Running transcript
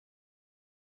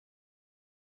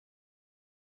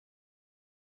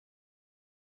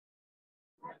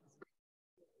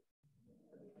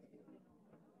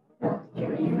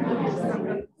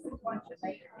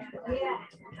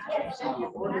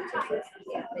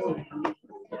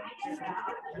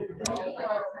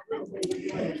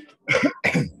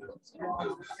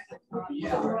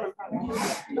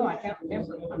No, I can't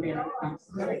remember. I mean, I'm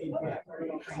very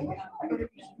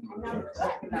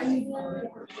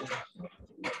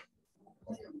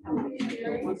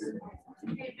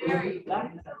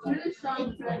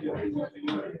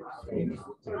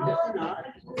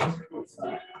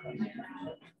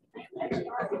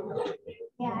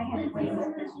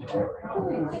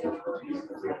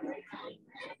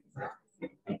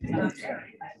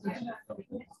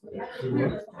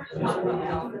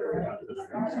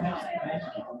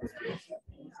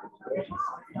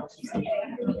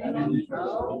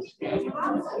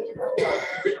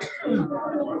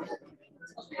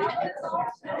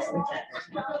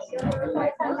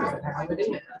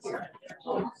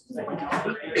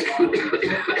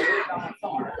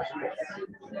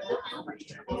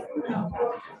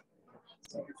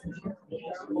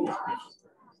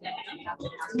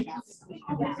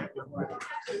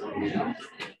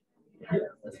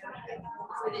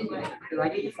Do I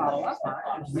need to follow up on it?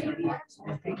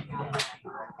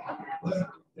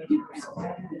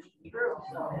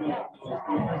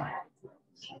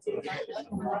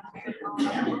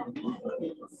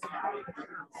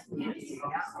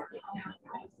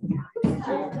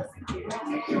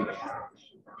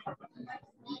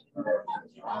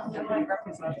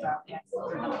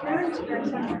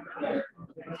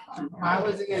 I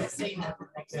wasn't going to say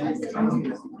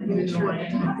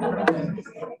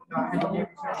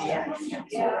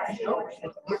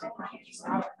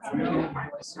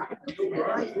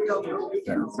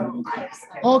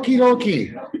Okie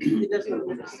dokie.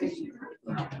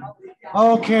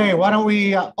 Okay, why don't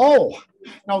we, oh,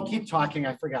 no, keep talking.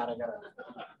 I forgot. I got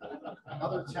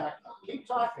another tech. Keep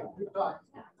talking. Keep talking.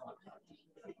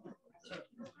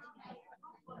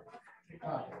 Keep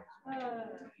talking.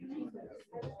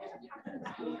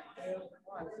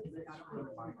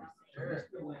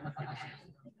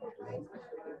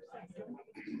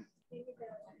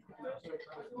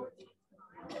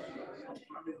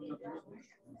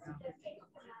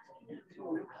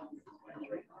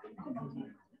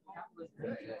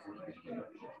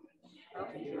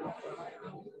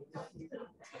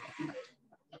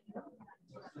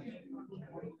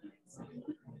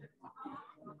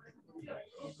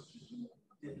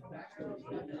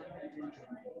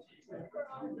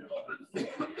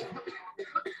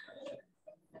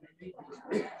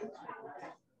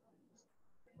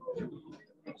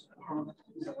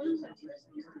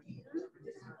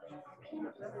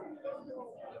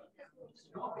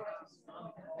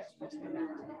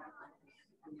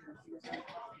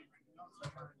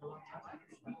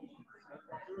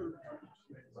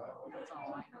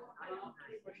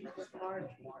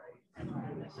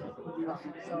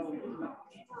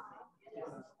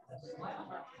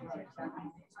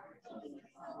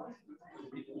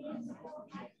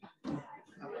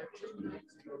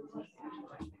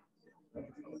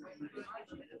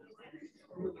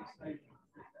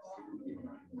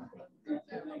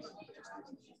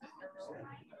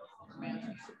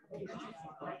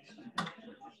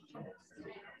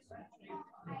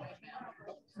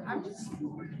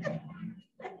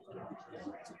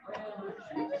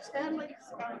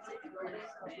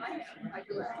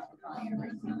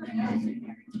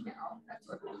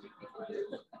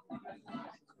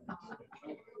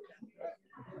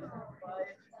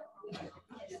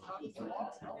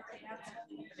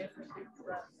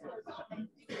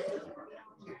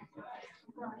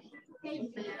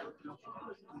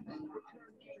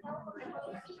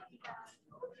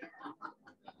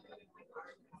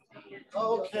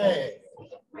 Okay,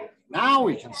 now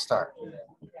we can start.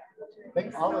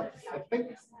 I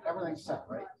think everything's set,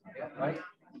 right?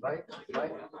 Right.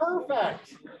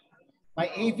 Perfect. My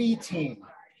AV team,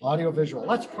 audio visual.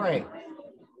 Let's pray.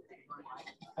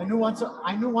 I knew once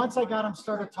I got them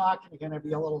started talking again, it'd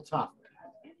be a little tough.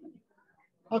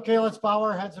 Okay, let's bow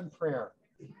our heads in prayer.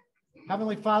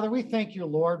 Heavenly Father, we thank you,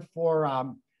 Lord,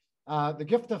 for the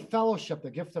gift of fellowship,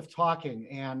 the gift of talking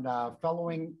and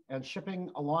fellowing and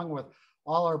shipping along with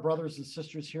all our brothers and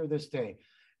sisters here this day.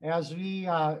 As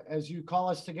you call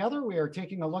us together, we are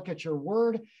taking a look at your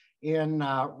word in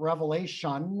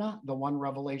Revelation, the one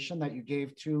revelation that you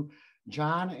gave to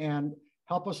John, and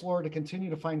help us, Lord, to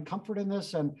continue to find comfort in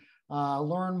this and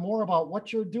learn more about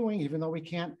what you're doing, even though we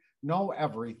can't know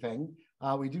everything.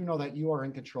 We do know that you are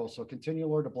in control. So continue,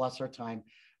 Lord, to bless our time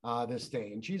this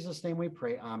day. In Jesus' name we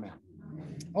pray, amen.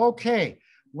 Okay,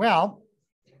 well,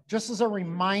 just as a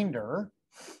reminder,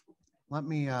 let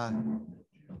me,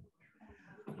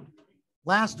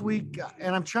 last week,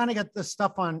 and I'm trying to get this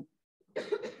stuff on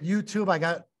YouTube, I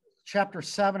got chapter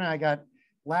 7. I got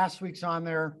last week's on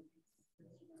there.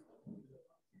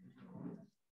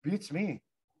 Beats me.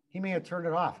 He may have turned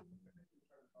it off.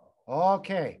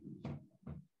 Okay.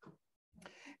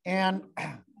 And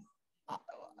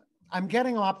I'm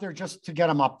getting them up there just to get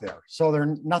them up there. So they're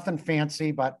nothing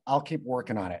fancy, but I'll keep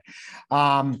working on it.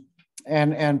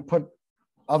 And put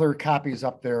other copies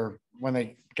up there when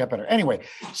they get better. Anyway,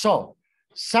 so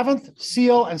 7th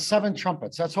seal and 7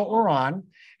 trumpets. That's what we're on.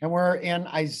 And we're in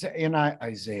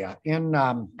Isaiah.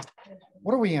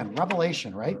 What are we in?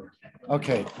 Revelation, right?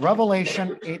 Okay,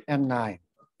 Revelation 8 and 9.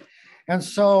 And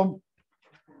so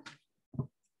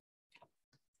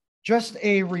just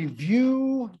a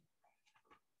review.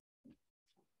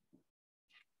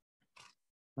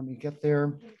 Let me get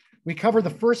there. We covered the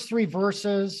first 3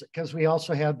 verses because we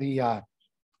also had the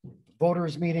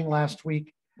voters meeting last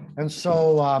week. And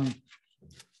so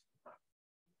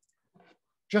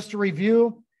just a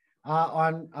review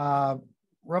on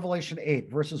Revelation 8,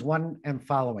 verses 1 and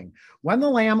following. When the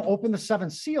Lamb opened the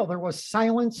 7th seal, there was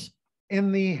silence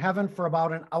in the heaven for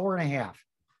about an hour and a half.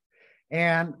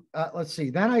 And let's see,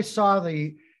 then I saw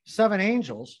the 7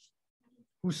 angels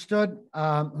who stood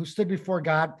before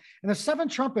God, and the 7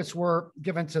 trumpets were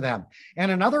given to them.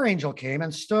 And another angel came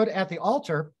and stood at the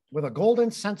altar with a golden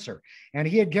censer, and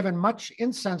he had given much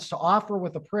incense to offer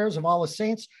with the prayers of all the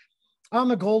saints on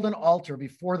the golden altar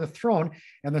before the throne.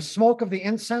 And the smoke of the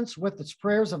incense with its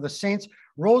prayers of the saints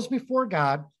rose before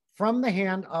God from the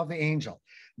hand of the angel.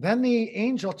 Then the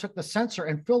angel took the censer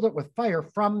and filled it with fire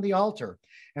from the altar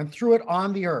and threw it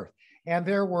on the earth. And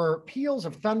there were peals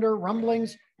of thunder,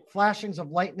 rumblings, flashings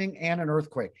of lightning, and an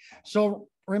earthquake. So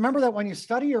remember that when you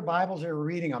study your Bibles or you're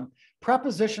reading them,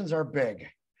 prepositions are big.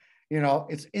 You know,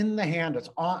 it's in the hand,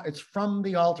 it's from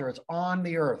the altar, it's on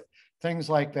the earth, things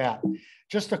like that.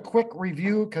 Just a quick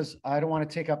review, because I don't want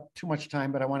to take up too much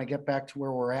time, but I want to get back to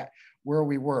where we're at, where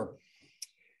we were.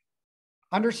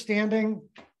 Understanding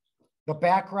the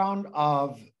background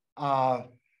of a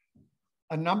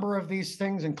number of these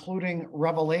things, including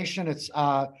Revelation. It's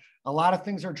a lot of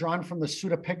things are drawn from the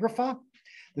pseudepigrapha.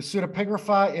 The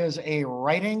pseudepigrapha is a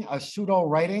writing, a pseudo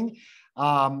writing.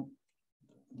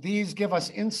 These give us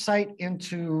insight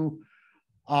into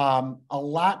a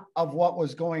lot of what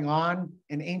was going on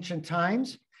in ancient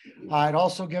times. It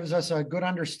also gives us a good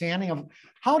understanding of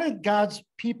how did God's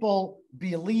people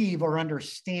believe or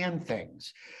understand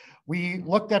things. We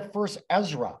looked at first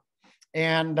Ezra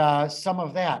and some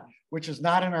of that, which is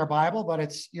not in our Bible, but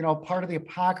it's, you know, part of the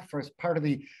Apocrypha, it's part of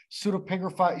the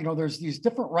pseudepigrapha. You know, there's these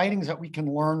different writings that we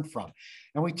can learn from.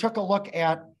 And we took a look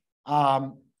at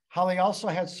how they also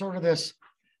had sort of this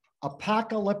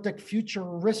apocalyptic,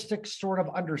 futuristic sort of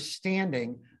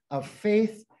understanding of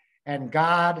faith and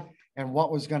God and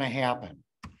what was going to happen.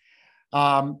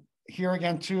 Here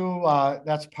again, too,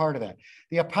 that's part of that.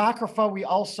 The Apocrypha, we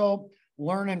also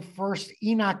learn in first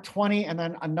Enoch 20 and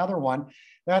then another one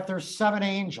that there's 7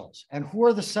 angels. And who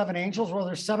are the 7 angels? Well,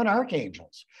 there's 7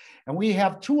 archangels. And we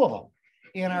have 2 of them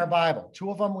in our Bible.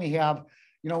 2 of them we have,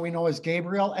 you know, we know as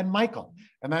Gabriel and Michael.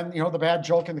 And then, you know, the bad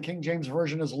joke in the King James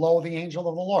Version is lo, the angel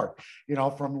of the Lord, you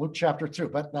know, from Luke chapter 2.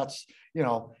 But that's, you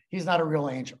know, he's not a real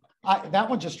angel. That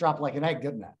one just dropped like an egg,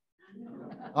 didn't it?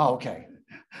 Oh, okay.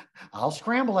 I'll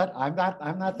scramble it. I'm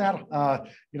not that,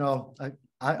 you know,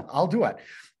 I'll do it.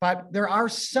 But there are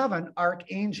 7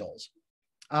 archangels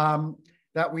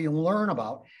that we learn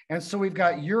about. And so we've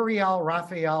got Uriel,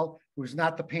 Raphael, who's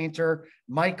not the painter,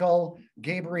 Michael,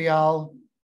 Gabriel,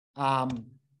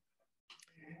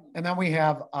 and then we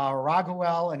have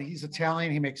Raguel, and he's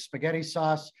Italian. He makes spaghetti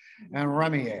sauce, and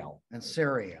Remiel and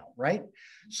Sariel, right?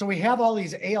 So we have all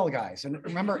these ale guys. And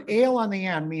remember, ale on the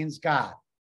end means God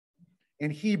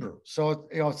in Hebrew. So,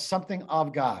 you know, it's something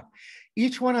of God.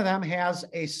 Each one of them has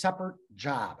a separate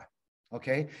job,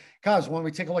 okay? Because when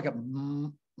we take a look at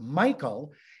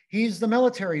Michael, he's the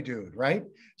military dude, right?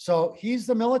 So he's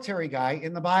the military guy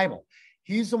in the Bible.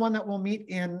 He's the one that we'll meet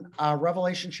in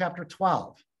Revelation chapter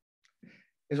 12.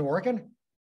 Is it working?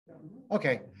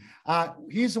 Okay.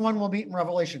 He's the one we'll meet in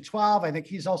Revelation 12. I think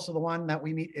he's also the one that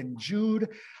we meet in Jude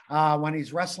when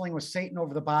he's wrestling with Satan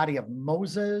over the body of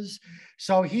Moses.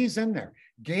 So he's in there.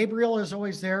 Gabriel is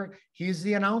always there. He's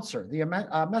the announcer, the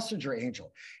messenger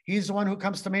angel. He's the one who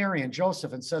comes to Mary and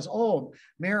Joseph and says, oh,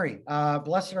 Mary,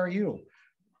 blessed are you.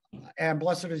 And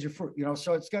blessed is your fruit. You know,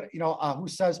 so it's good, you know, who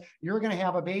says you're going to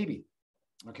have a baby.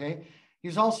 Okay.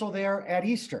 He's also there at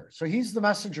Easter. So he's the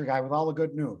messenger guy with all the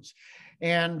good news.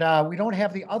 And we don't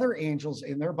have the other angels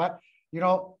in there, but, you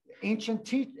know,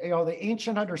 the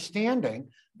ancient understanding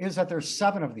is that there's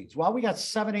 7 of these. Well, we got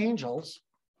 7 angels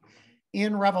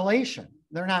in Revelation.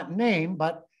 They're not named,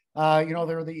 but You know,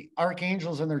 they're the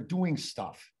archangels and they're doing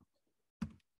stuff.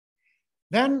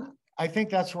 Then I think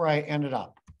that's where I ended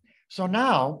up. So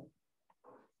now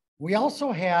we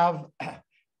also have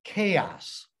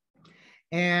chaos.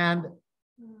 And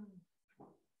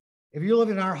if you live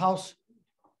in our house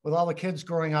with all the kids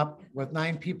growing up with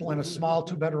 9 people in a small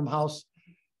 2-bedroom house,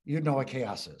 you'd know what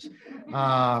chaos is.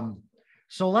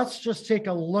 So let's just take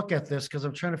a look at this because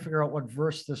I'm trying to figure out what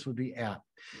verse this would be at.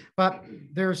 But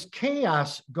there's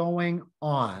chaos going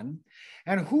on.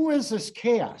 And who is this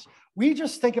chaos? We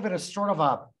just think of it as sort of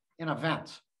an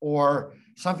event or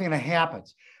something that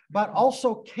happens. But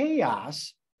also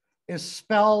chaos is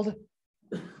spelled,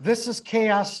 this is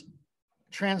chaos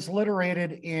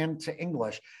transliterated into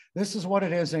English. This is what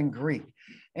it is in Greek.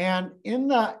 And in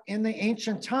the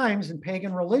ancient times in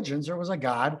pagan religions, there was a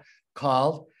god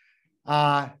called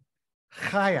Chaos.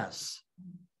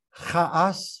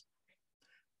 Chaos.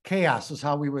 Chaos is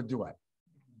how we would do it.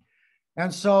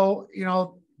 And so, you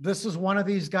know, this is one of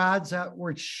these gods that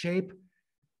would shape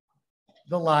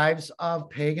the lives of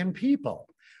pagan people.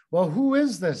 Well, who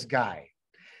is this guy?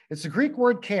 It's a Greek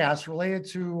word chaos related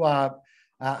to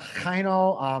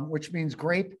chyno, which means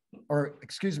gape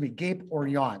or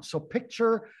yawn. So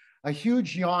picture a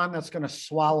huge yawn that's going to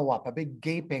swallow up, a big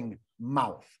gaping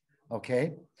mouth,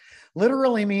 okay?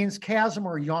 Literally means chasm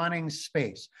or yawning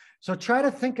space. So try to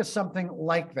think of something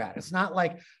like that. It's not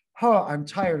like, oh, I'm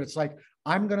tired. It's like,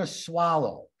 I'm going to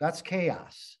swallow. That's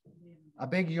chaos, a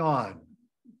big yawn,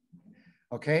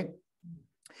 okay?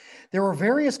 There were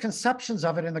various conceptions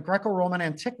of it in the Greco-Roman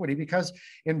antiquity because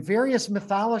in various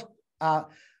mythological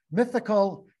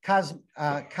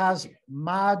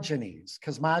cosmogonies,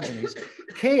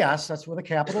 chaos, that's with a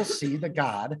capital C, the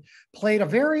god, played a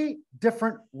very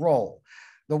different role.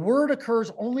 The word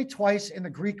occurs only twice in the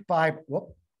Greek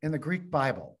Bible. Come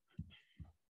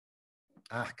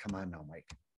on now,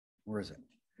 Mike. Where is it?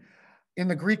 In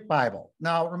the Greek Bible.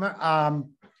 Now, remember,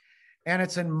 and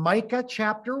it's in Micah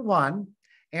chapter 1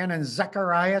 and in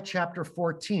Zechariah chapter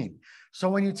 14. So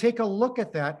when you take a look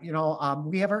at that, you know,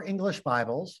 we have our English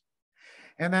Bibles,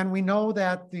 and then we know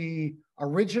that the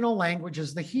original language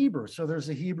is the Hebrew. So there's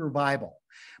a Hebrew Bible,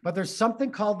 but there's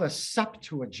something called the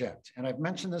Septuagint. And I've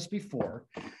mentioned this before.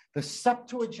 The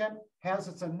Septuagint has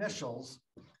its initials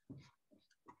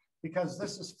because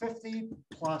this is 50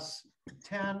 plus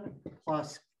 10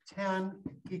 plus 10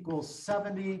 equals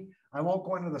 70. I won't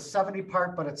go into the 70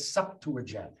 part, but it's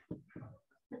Septuagint.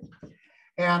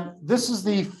 And this is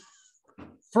the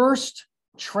first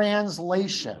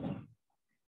translation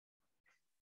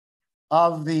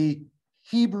of the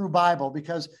Hebrew Bible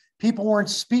because people weren't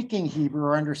speaking Hebrew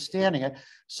or understanding it.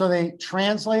 So they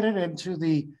translated it into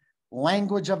the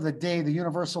language of the day, the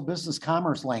universal business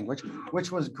commerce language,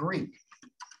 which was Greek.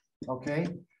 Okay.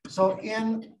 So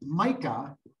in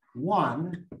Micah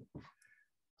 1,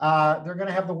 they're going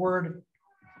to have the word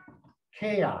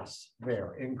chaos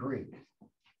there in Greek.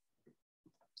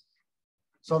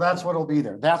 So that's what will be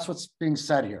there. That's what's being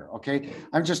said here. Okay.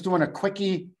 I'm just doing a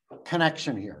quickie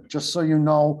connection here, just so you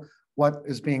know what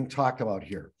is being talked about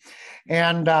here.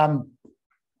 And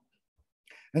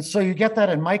so you get that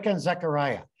in Micah and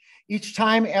Zechariah, each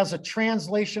time as a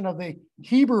translation of the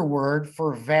Hebrew word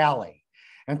for valley,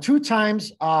 and 2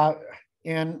 times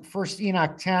in First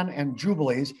Enoch 10 and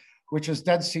Jubilees, which is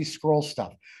Dead Sea Scroll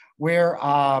stuff, where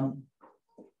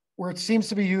it seems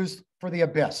to be used for the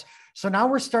abyss. So now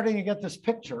we're starting to get this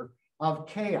picture of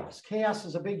chaos. Chaos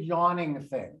is a big yawning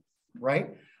thing,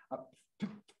 right?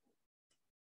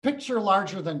 Picture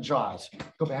larger than Jaws.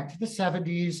 Go back to the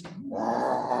 70s.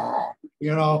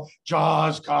 You know,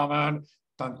 Jaws coming.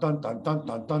 Dun, dun, dun, dun,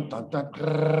 dun, dun, dun,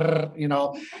 dun. You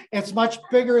know, it's much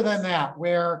bigger than that,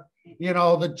 where, you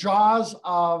know, the jaws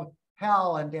of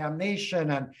hell and damnation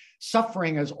and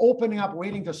suffering is opening up,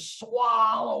 waiting to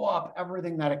swallow up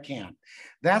everything that it can.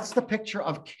 That's the picture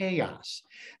of chaos,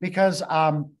 because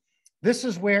this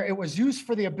is where it was used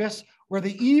for the abyss, where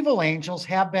the evil angels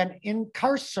have been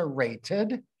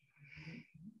incarcerated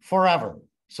forever.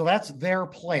 So that's their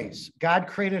place. God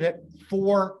created it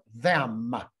for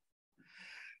them.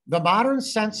 The modern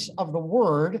sense of the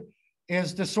word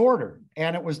is disorder,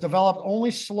 and it was developed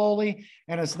only slowly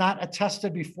and is not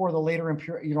attested before the later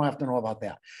impure. You don't have to know about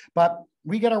that, but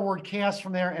we get our word chaos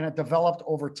from there, and it developed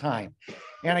over time.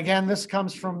 And again, this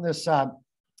comes from this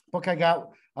book I got.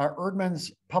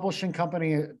 Erdman's publishing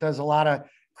company does a lot of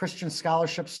Christian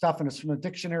scholarship stuff, and it's from the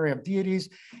Dictionary of Deities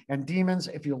and Demons.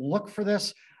 If you look for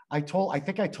this, I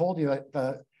think I told you that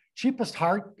the cheapest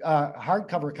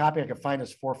hardcover copy I could find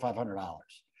is $400 or $500.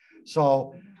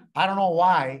 So I don't know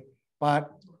why, but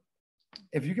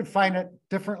if you can find it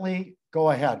differently,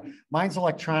 go ahead. Mine's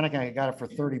electronic and I got it for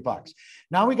 30 bucks.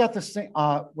 Now we got this thing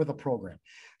with a program.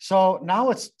 So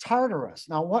now it's Tartarus.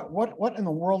 Now what in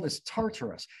the world is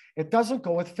Tartarus? It doesn't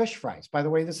go with fish fries. By the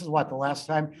way, this is what, the last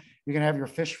time you can have your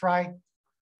fish fry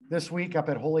this week up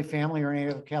at Holy Family or any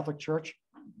other Catholic church?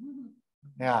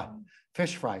 Yeah,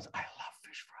 fish fries. I love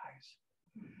fish fries.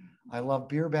 I love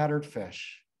beer battered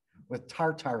fish with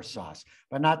tartar sauce,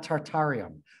 but not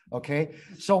tartarium. Okay.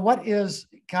 So what is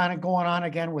kind of going on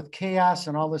again with chaos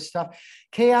and all this stuff?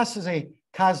 Chaos is a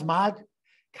cosmogonic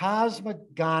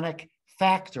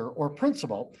factor or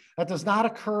principle that does not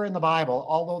occur in the Bible,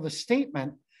 although the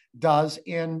statement does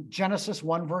in Genesis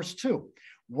 1 verse 2.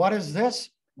 What is this?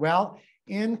 Well,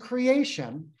 in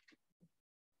creation,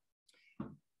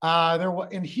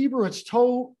 in Hebrew, it's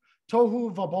tohu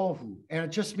vabohu, and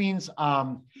it just means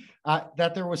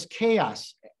that there was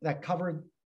chaos that covered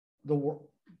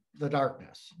the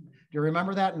darkness. Do you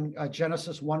remember that in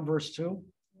Genesis 1 verse 2?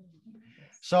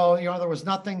 So, there was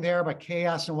nothing there but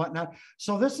chaos and whatnot.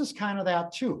 So this is kind of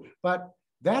that too. But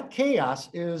that chaos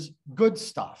is good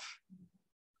stuff,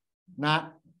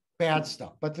 not bad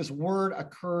stuff. But this word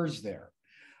occurs there.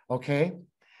 Okay.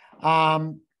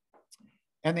 And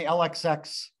the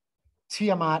LXX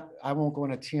Tiamat, I won't go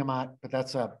into Tiamat, but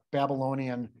that's a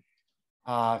Babylonian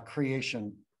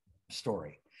creation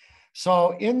story.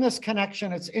 So in this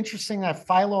connection, it's interesting that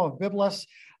Philo of Byblos,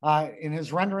 in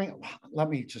his rendering, let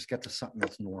me just get to something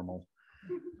that's normal.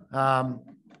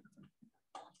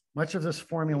 Much of this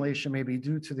formulation may be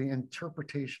due to the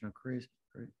interpretation of creation.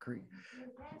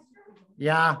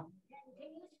 Yeah. Can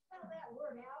you spell that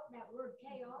word out, that word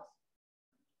chaos?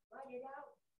 Write it out.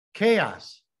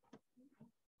 Chaos.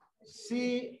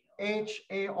 C-H-A-O-S.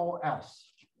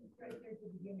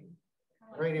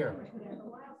 Right here. It's been a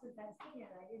while since I've seen it.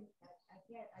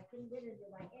 I couldn't get it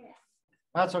in my head.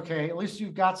 That's okay. At least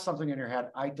you've got something in your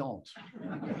head. I don't.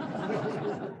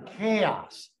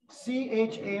 Chaos.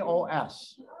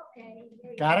 C-H-A-O-S. Okay.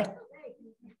 Got it?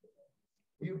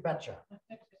 You betcha.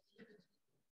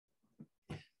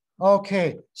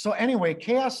 Okay. So anyway,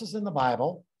 chaos is in the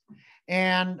Bible.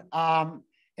 And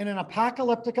in an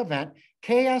apocalyptic event,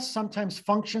 chaos sometimes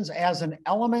functions as an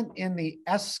element in the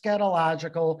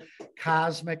eschatological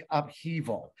cosmic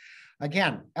upheaval.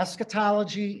 Again,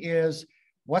 eschatology is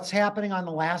what's happening on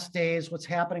the last days, what's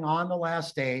happening on the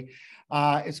last day.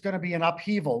 It's going to be an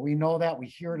upheaval. We know that. We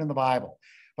hear it in the Bible.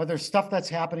 But there's stuff that's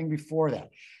happening before that.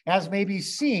 As may be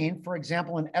seen, for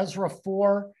example, in Ezra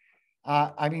 4,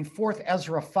 4th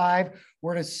Ezra 5,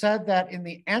 where it is said that in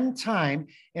the end time,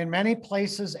 in many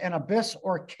places, an abyss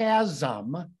or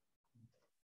chasm,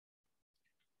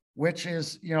 which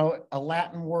is, a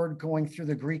Latin word going through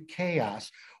the Greek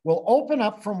chaos, will open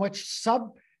up from which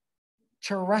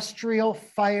subterrestrial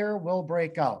fire will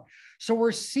break out. So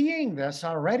we're seeing this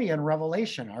already in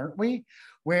Revelation, aren't we?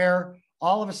 Where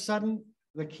all of a sudden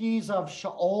the keys of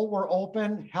Sheol were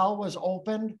opened, hell was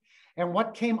opened, and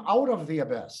what came out of the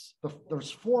abyss?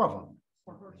 There's 4 of them.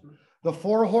 The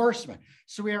 4 horsemen.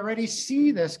 So we already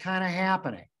see this kind of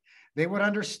happening. They would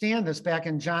understand this back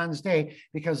in John's day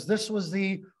because this was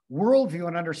the worldview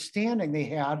and understanding they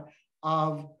had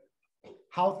of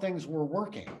how things were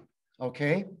working.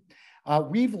 Okay.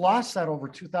 We've lost that over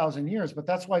 2,000 years, but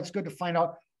that's why it's good to find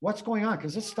out what's going on,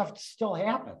 because this stuff still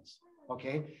happens.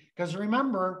 Okay. Because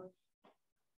remember,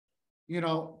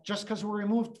 just because we're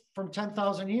removed from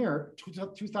 10,000 years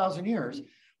to 2,000 years,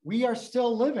 we are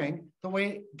still living the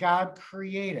way God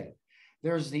created.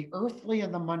 There's the earthly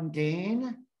and the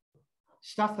mundane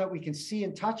stuff that we can see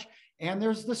and touch, and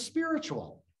there's the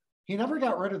spiritual. He never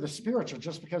got rid of the spiritual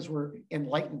just because we're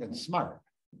enlightened and smart.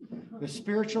 The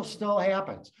spiritual still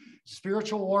happens.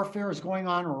 Spiritual warfare is going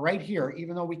on right here,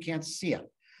 even though we can't see it.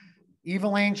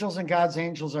 Evil angels and God's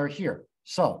angels are here.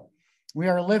 So we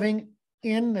are living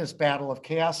in this battle of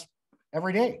chaos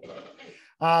every day.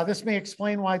 This may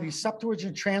explain why the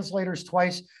Septuagint translators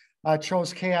twice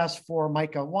chose chaos for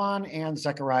Micah 1 and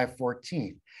Zechariah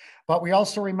 14. But we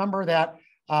also remember that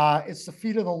it's the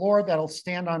feet of the Lord that'll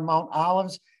stand on Mount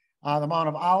Olives, the Mount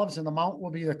of Olives, and the mount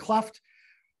will be cleft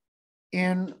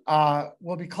in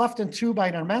two by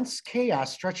an immense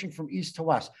chaos stretching from east to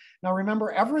west. Now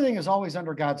remember, everything is always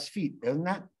under God's feet, isn't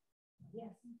that? Yes.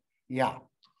 Yeah.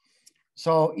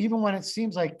 So even when it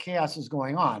seems like chaos is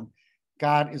going on,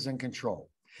 God is in control.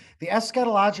 The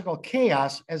eschatological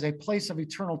chaos as a place of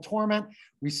eternal torment,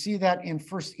 we see that in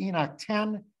 1 Enoch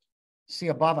 10. See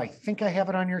above, I think I have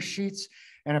it on your sheets.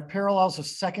 And it parallels with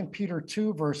 2 Peter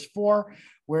 2, verse 4,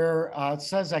 where it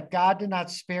says that God did not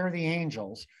spare the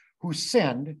angels who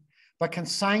sinned, but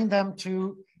consigned them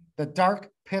to the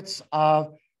dark pits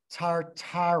of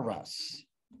Tartarus,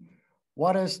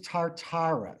 What is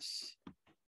Tartarus?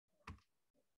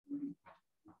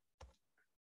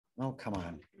 Oh, come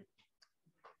on.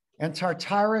 And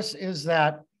Tartarus is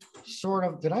that sort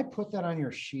of, did I put that on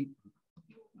your sheet?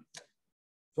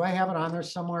 Do I have it on there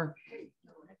somewhere?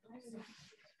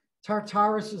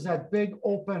 Tartarus is that big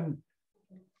open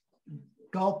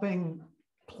gulping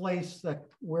place that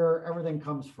where everything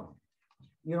comes from.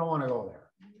 You don't want to go there.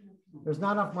 There's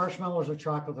not enough marshmallows or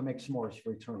chocolate to make s'mores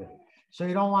for eternity. So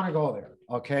you don't want to go there,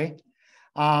 okay?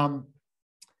 Huh?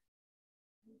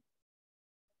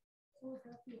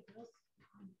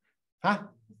 Is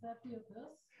that the abyss?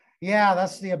 Yeah,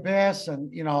 that's the abyss.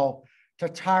 And, you know,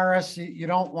 Tartarus, you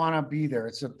don't want to be there.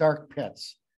 It's a dark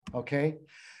pits, okay?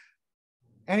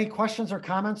 Any questions or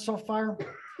comments so far?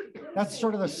 That's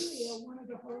sort of the... One of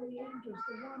the holy angels,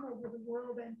 the one over the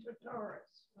world and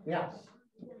Tartarus. Yes.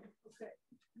 Okay.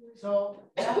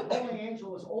 So that holy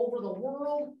angel is over the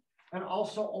world and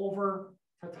also over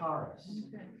Tartarus.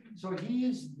 Okay. So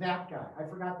he's that guy. I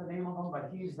forgot the name of him, but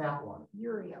he's that one.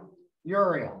 Uriel.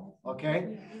 Uriel,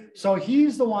 okay? So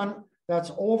he's the one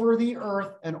that's over the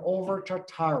earth and over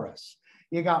Tartarus.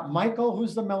 You got Michael,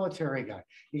 who's the military guy.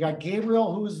 You got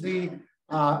Gabriel, who's the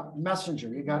messenger.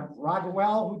 You got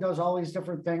Raguel, who does all these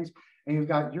different things. And you've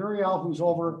got Uriel, who's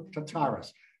over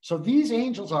Tartarus. So these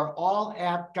angels are all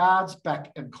at God's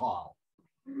beck and call.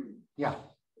 Yeah.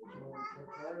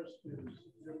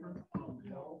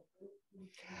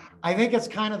 I think it's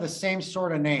kind of the same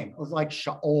sort of name. It's like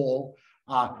Sheol,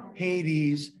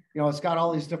 Hades, you know, it's got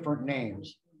all these different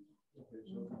names.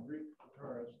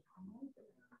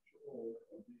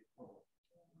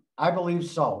 I believe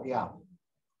so, yeah.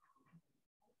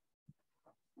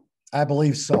 I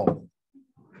believe so.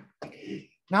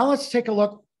 Now let's take a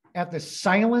look at the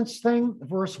silence thing,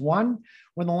 verse 1.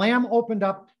 When the Lamb opened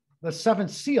up the seventh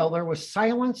seal, there was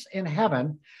silence in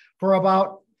heaven for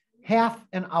about half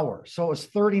an hour. So it was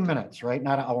 30 minutes, right?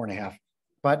 Not an hour and a half,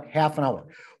 but half an hour.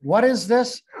 What is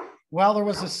this? Well, there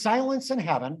was a silence in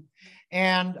heaven,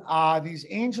 and these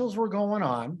angels were going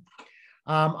on.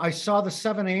 I saw the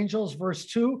seven angels, verse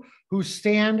 2, who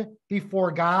stand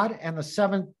before God, and the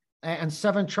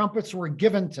seven trumpets were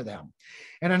given to them.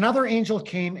 And another angel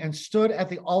came and stood at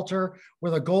the altar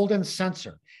with a golden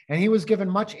censer, and he was given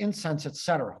much incense,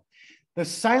 etc. The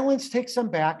silence takes them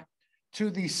back to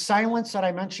the silence that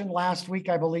I mentioned last week,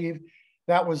 I believe,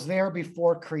 that was there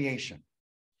before creation.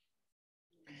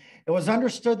 It was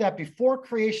understood that before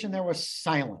creation, there was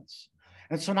silence.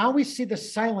 And so now we see the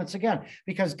silence again,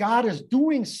 because God is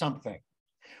doing something.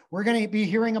 We're going to be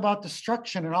hearing about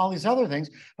destruction and all these other things,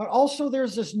 but also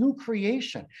there's this new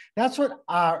creation. That's what,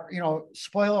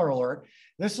 spoiler alert,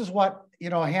 this is what,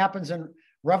 happens in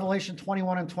Revelation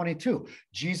 21 and 22.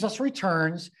 Jesus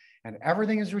returns and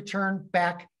everything is returned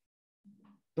back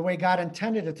the way God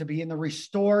intended it to be in the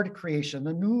restored creation,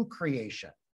 the new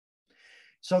creation.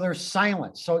 So there's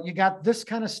silence. So you got this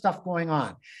kind of stuff going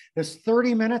on. This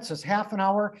 30 minutes, this half an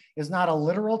hour is not a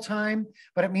literal time,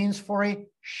 but it means for a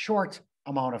short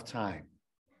amount of time.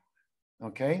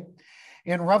 Okay.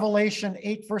 In Revelation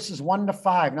 8, verses 1 to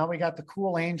 5, now we got the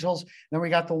cool angels, then we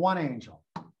got the one angel.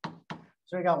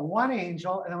 So we got one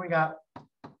angel, and then we got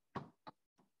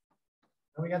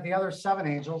the other seven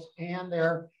angels and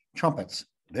their trumpets.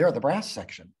 They're the brass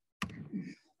section.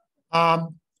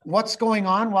 What's going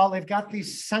on? Well, they've got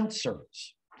these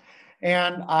sensors.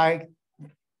 And I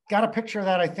got a picture of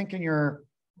that, I think, in your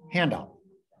handout.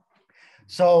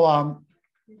 So,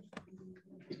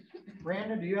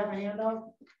 Brandon, do you have a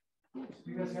handout? Do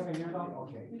you guys have a handout?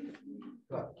 Okay,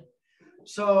 good.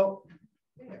 So,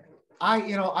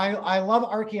 I love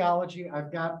archaeology.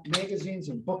 I've got magazines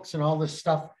and books and all this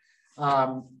stuff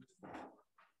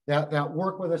that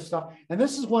work with this stuff. And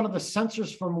this is one of the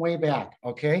sensors from way back,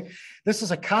 okay? This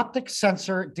is a Coptic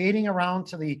censer dating around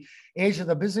to the age of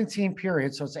the Byzantine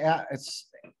period. So it's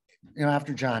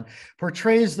after John.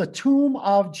 Portrays the tomb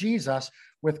of Jesus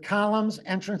with columns,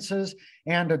 entrances,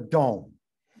 and a dome.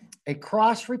 A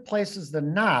cross replaces the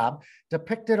knob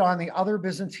depicted on the other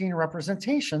Byzantine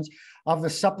representations of the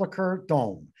sepulchre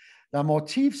dome. The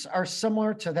motifs are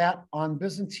similar to that on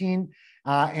Byzantine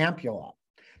ampulla.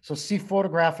 So see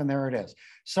photograph, and there it is.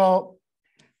 So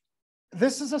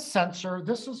this is a censer.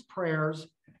 This is prayers.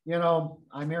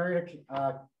 I married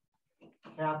a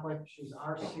Catholic. She's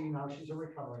RC now. She's a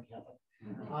recovering Catholic.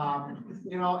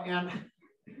 And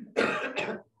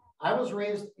I was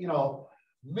raised,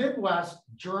 Midwest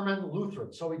German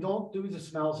Lutheran. So we don't do the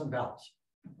smells and bells.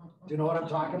 Do you know what I'm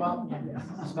talking about?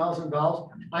 Smells and bells.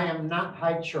 I am not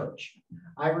high church.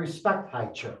 I respect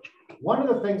high church. One of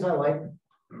the things I like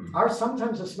are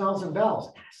sometimes the smells and bells.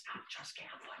 And it's not just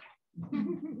Catholic.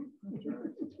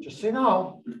 Just so you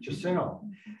know, just so you know.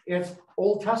 It's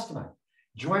Old Testament.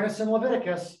 Join us in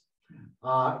Leviticus,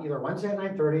 either Wednesday at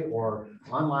 9:30 or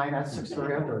online at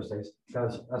 6:30 on Thursdays,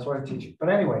 because that's what I'm teaching. But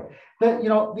anyway,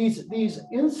 these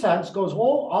incense goes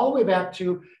all the way back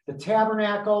to the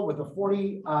tabernacle with the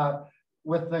 40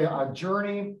 with the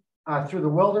journey through the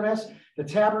wilderness. The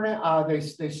tabernacle,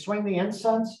 they swing the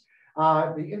incense.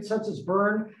 The incense is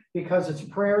burned because it's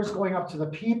prayers going up to the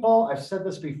people. I've said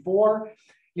this before.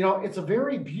 It's a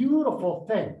very beautiful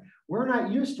thing. We're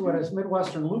not used to it as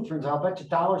Midwestern Lutherans. I'll bet you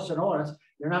dollars to donuts,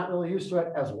 you're not really used to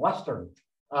it as Western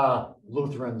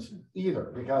Lutherans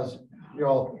either, because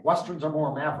Westerns are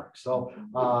more mavericks. So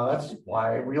that's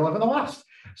why we live in the West.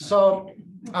 So,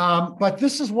 but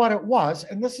this is what it was,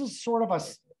 and this is sort of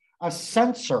a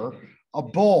censer, a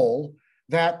bowl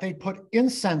that they put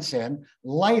incense in,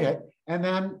 light it, and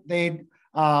then they'd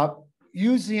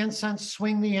use the incense,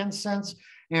 swing the incense,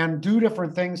 and do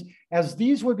different things, as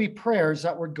these would be prayers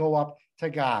that would go up to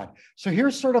God. So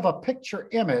here's sort of a picture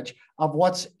image of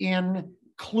what's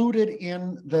included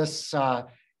in this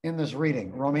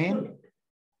reading. Romaine?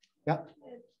 Yeah.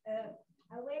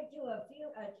 I went to a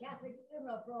Catholic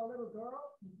funeral for a little girl,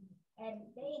 and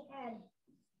they had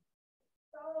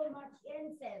so much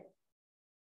incense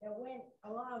that went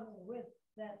along with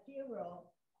that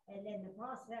funeral, and then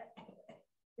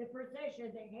the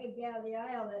procession that came down the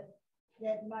aisle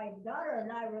that my daughter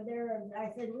and I were there, and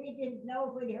I said we didn't know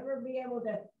if we'd ever be able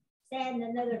to stand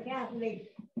another Catholic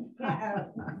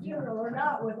funeral or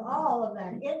not with all of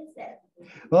that incense.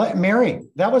 Well, Mary,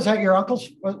 that was at your uncle's.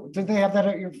 Did they have that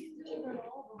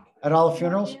at all the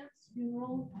funerals?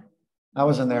 I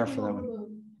wasn't there for that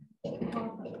one.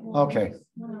 Okay.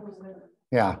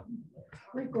 Yeah.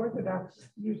 Greek Orthodox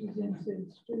uses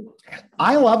incense too.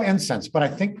 I love incense, but I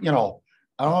think, I don't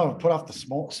know, put off the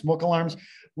smoke alarms.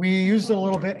 We used it a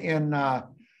little bit in,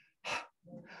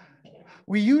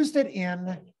 when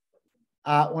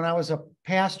I was a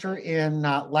pastor in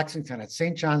Lexington at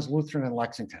St. John's Lutheran in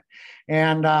Lexington.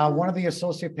 And one of the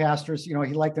associate pastors, he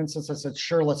liked incense. I said,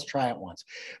 sure, let's try it once.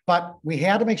 But we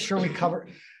had to make sure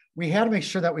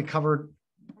that we covered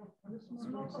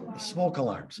smoke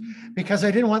alarms, because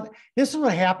I didn't want, this is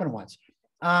what happened once.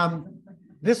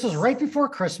 This was right before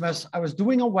Christmas. I was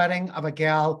doing a wedding of a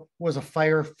gal who was a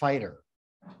firefighter.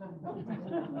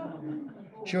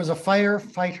 She was a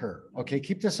firefighter. Okay,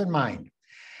 keep this in mind.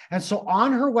 And so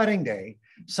on her wedding day,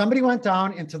 somebody went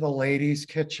down into the ladies'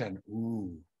 kitchen.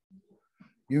 Ooh,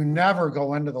 you never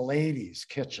go into the ladies'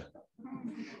 kitchen.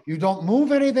 You don't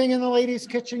move anything in the ladies'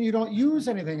 kitchen. You don't use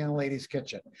anything in the ladies'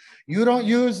 kitchen. You don't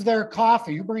use their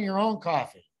coffee. You bring your own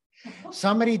coffee.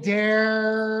 Somebody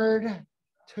dared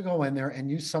to go in there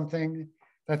and use something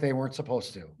that they weren't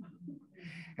supposed to.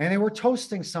 And they were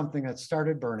toasting something that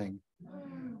started burning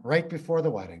right before the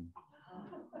wedding.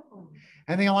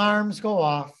 And the alarms go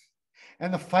off,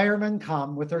 and the firemen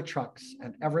come with their trucks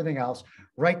and everything else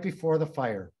right before the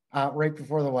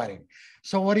wedding.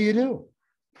 So what do?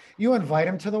 You invite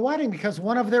them to the wedding because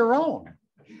one of their own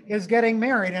is getting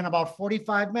married in about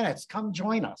 45 minutes. Come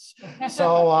join us.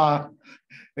 So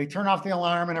they turn off the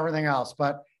alarm and everything else.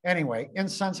 But anyway,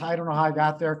 incense, I don't know how I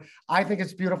got there. I think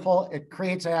it's beautiful. It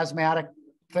creates asthmatic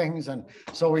things, and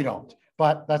so we don't.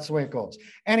 But that's the way it goes.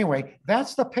 Anyway,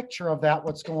 that's the picture of that,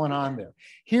 what's going on there.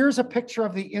 Here's a picture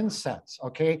of the incense,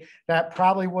 okay, that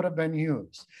probably would have been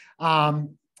used.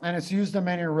 And it's used in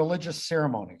many religious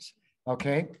ceremonies,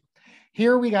 okay?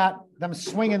 Here we got them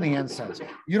swinging the incense.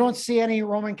 You don't see any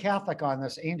Roman Catholic on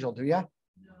this angel, do you? No.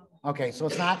 Okay, so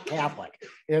it's not Catholic,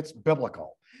 it's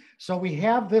biblical. So we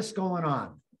have this going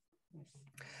on.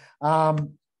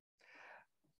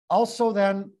 Also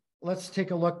then, let's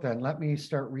take a look then. Let me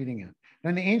start reading it.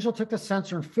 Then the angel took the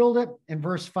censer and filled it, in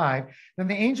verse 5. Then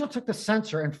the angel took the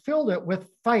censer and filled it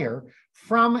with fire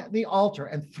from the altar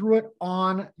and threw it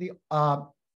on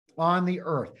the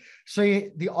earth. So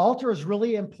the altar is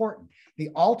really important. The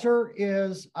altar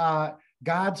is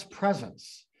God's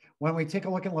presence. When we take a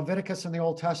look at Leviticus in the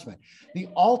Old Testament, the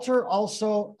altar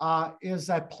also is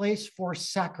that place for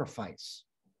sacrifice,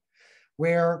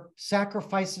 where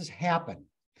sacrifices happen.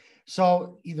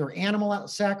 So either animal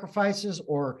sacrifices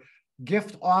or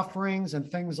gift offerings and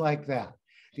things like that.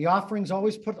 The offerings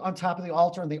always put on top of the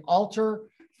altar, and the altar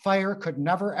fire could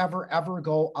never, ever, ever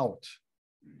go out.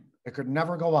 It could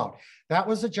never go out. That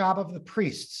was the job of the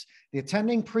priests. The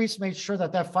attending priests made sure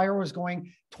that that fire was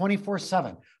going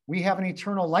 24/7. We have an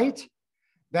eternal light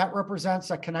that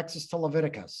connects us to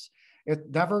Leviticus.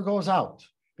 It never goes out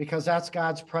because that's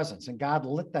God's presence, and God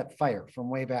lit that fire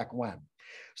from way back when.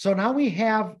 So now we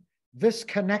have this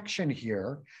connection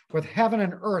here with heaven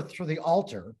and earth through the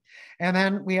altar. And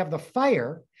then we have the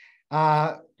fire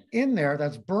in there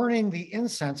that's burning the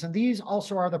incense. And these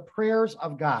also are the prayers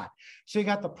of God. So you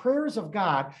got the prayers of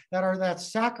God that are that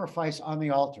sacrifice on the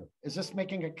altar. Is this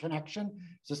making a connection?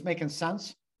 Is this making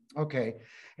sense? Okay.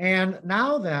 And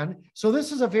now then, so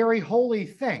this is a very holy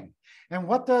thing. And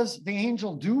what does the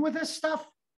angel do with this stuff?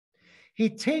 He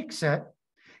takes it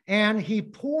and he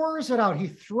pours it out. He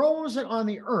throws it on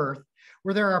the earth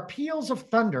where there are peals of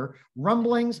thunder,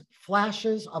 rumblings,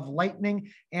 flashes of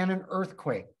lightning, and an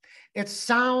earthquake. It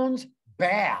sounds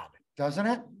bad, doesn't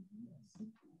it?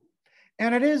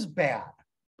 And it is bad.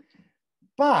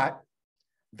 But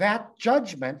that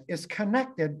judgment is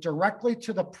connected directly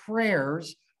to the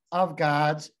prayers of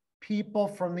God's people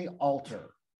from the altar.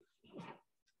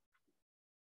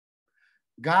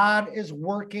 God is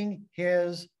working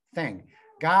his thing.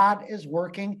 God is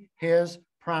working his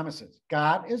promises.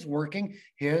 God is working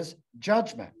his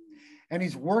judgment. And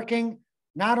he's working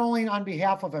not only on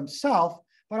behalf of himself,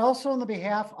 but also on the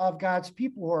behalf of God's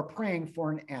people who are praying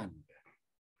for an end.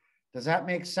 Does that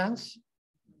make sense?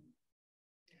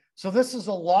 So this is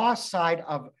the law side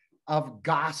of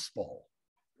gospel.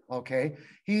 Okay,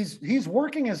 he's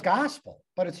working his gospel,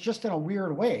 but it's just in a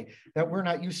weird way that we're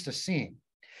not used to seeing.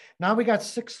 Now we got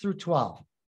 6 through 12.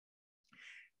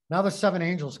 Now the 7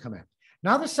 angels come in.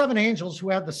 Now the 7 angels who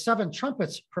had the 7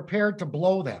 trumpets prepared to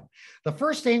blow them. The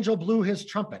first angel blew his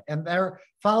trumpet, and there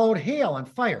followed hail and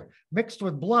fire mixed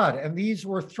with blood, and these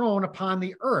were thrown upon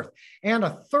the earth. And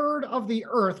 1/3 of the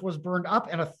earth was burned up,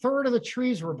 and 1/3 of the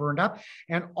trees were burned up,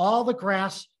 and all the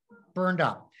grass burned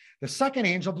up. The second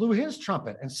angel blew his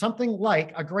trumpet, and something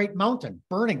like a great mountain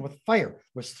burning with fire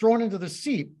was thrown into the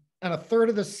sea, and 1/3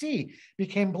 of the sea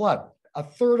became blood.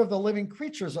 1/3 of the living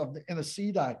creatures in the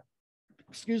sea died.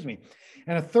 Excuse me.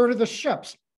 And 1/3 of the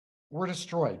ships were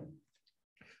destroyed.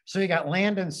 So you got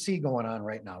land and sea going on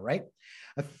right now, right?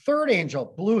 A third angel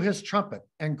blew his trumpet,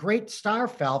 and great star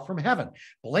fell from heaven,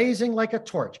 blazing like a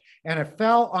torch, and it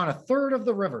fell on 1/3 of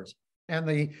the rivers and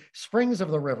the springs of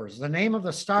the rivers. The name of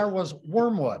the star was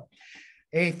Wormwood.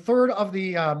 1/3 of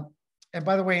the, and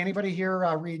by the way, anybody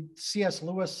here read C.S.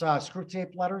 Lewis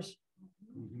Screwtape Letters?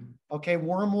 Okay,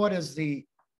 Wormwood is the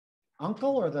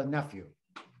uncle or the nephew?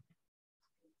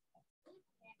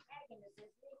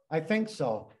 I think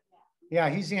so. Yeah,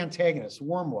 he's the antagonist,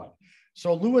 Wormwood.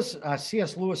 So Lewis,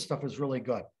 C.S. Lewis stuff is really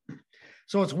good.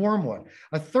 So it's Wormwood.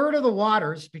 1/3 of the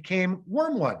waters became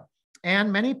wormwood,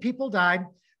 and many people died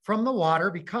from the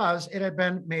water because it had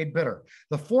been made bitter.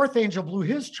 The fourth angel blew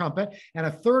his trumpet, and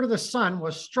 1/3 of the sun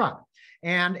was struck,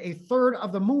 and 1/3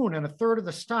 of the moon, and 1/3 of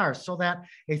the stars, so that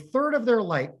 1/3 of their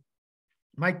light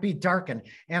might be darkened,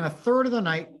 and 1/3 of the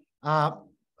night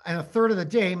and 1/3 of the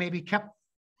day may be kept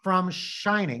from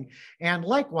shining, and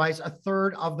likewise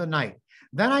 1/3 of the night.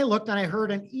 Then I looked, and I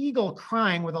heard an eagle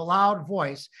crying with a loud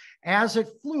voice as it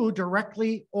flew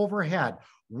directly overhead.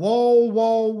 Woe,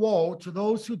 woe, woe to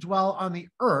those who dwell on the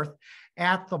earth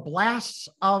at the blasts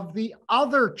of the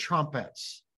other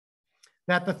trumpets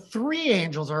that the 3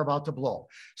 angels are about to blow.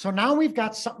 So now we've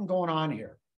got something going on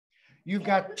here. You've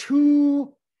got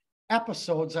 2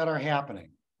 episodes that are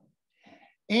happening.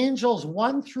 Angels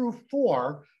 1 through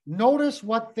 4, notice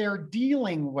what they're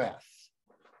dealing with.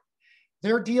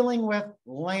 They're dealing with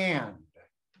land.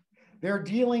 They're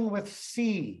dealing with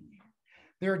sea.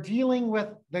 They're dealing with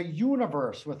the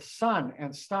universe, with sun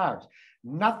and stars.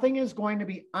 Nothing is going to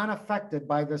be unaffected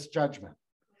by this judgment.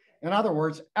 In other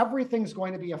words, everything's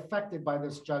going to be affected by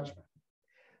this judgment.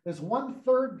 This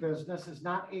 1/3 business is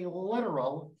not a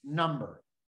literal number.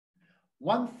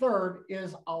 1/3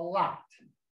 is a lot.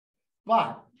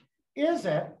 But is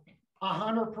it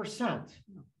 100%?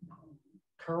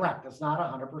 Correct. It's not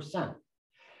 100%.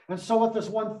 And so what this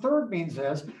 1/3 means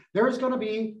is there's going to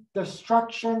be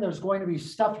destruction. There's going to be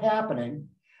stuff happening,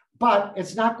 but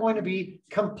it's not going to be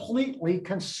completely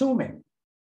consuming.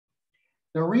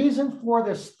 The reason for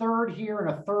this 1/3 here and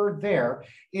 1/3 there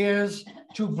is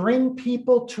to bring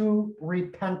people to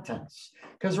repentance,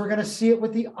 because we're going to see it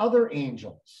with the other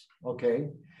angels.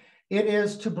 Okay. It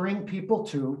is to bring people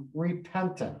to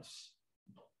repentance.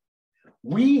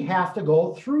 We have to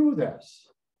go through this.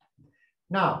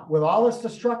 Now, with all this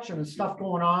destruction and stuff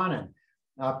going on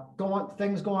and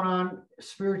things going on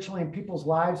spiritually in people's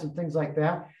lives and things like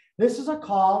that, this is a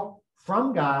call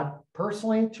from God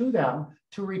personally to them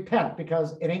to repent,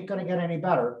 because it ain't going to get any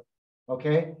better.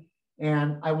 Okay.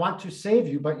 And I want to save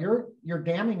you, but you're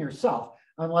damning yourself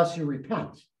unless you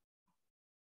repent.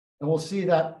 And we'll see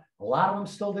that a lot of them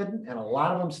still didn't, and a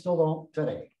lot of them still don't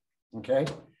today. Okay.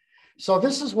 So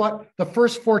this is what the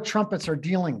first 4 trumpets are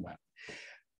dealing with.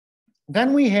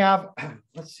 Then we have,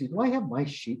 let's see, do I have my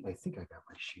sheet? I think I got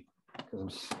my sheet.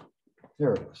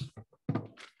 There it is.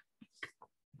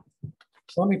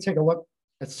 So let me take a look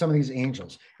at some of these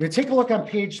angels. If you take a look on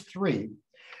page 3,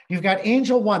 you've got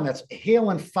angel 1, that's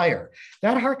hail and fire.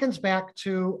 That harkens back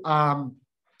to, a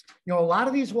lot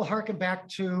of these will harken back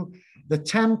to the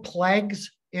 10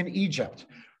 plagues in Egypt.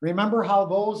 Remember how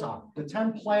those are. The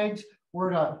 10 plagues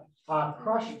were to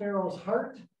crush Pharaoh's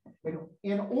heart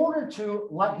in order to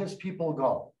let his people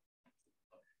go.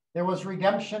 There was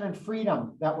redemption and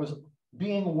freedom that was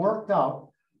being worked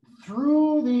out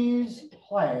through these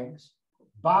plagues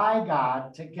by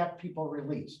God to get people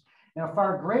released. In a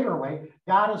far greater way,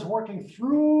 God is working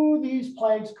through these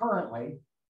plagues currently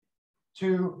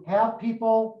to have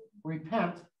people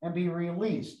repent and be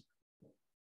released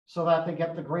so that they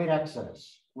get the great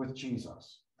exodus with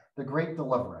Jesus, the great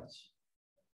deliverance,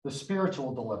 the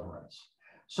spiritual deliverance.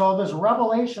 So this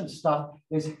Revelation stuff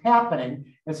is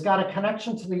happening. It's got a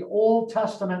connection to the Old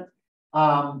Testament,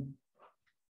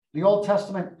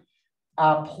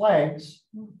 plagues,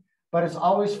 but it's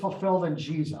always fulfilled in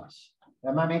Jesus.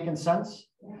 Am I making sense?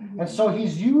 And so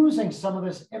he's using some of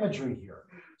this imagery here.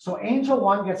 So angel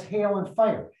 1 gets hail and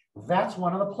fire. That's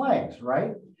one of the plagues,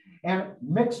 right? And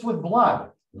mixed with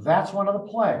blood. That's one of the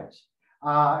plagues.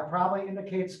 It probably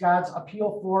indicates God's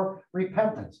appeal for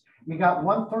repentance. You got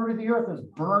 1/3 of the earth is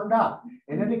burned up.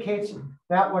 It indicates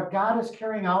that what God is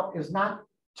carrying out is not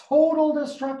total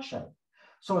destruction.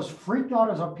 So as freaked out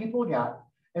as our people get,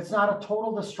 it's not a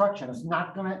total destruction. It's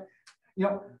not going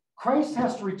to, Christ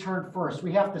has to return first.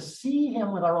 We have to see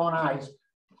him with our own eyes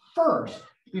first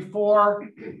before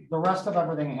the rest of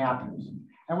everything happens.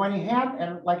 And when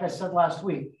and like I said last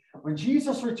week, when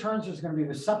Jesus returns, there's going to be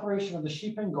the separation of the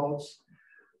sheep and goats.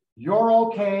 You're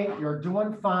okay. You're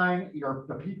doing fine. You're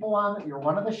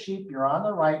one of the sheep. You're on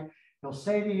the right. He'll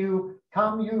say to you,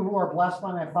 come you who are blessed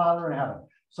by my Father in heaven.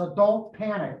 So don't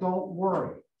panic. Don't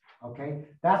worry. Okay.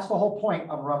 That's the whole point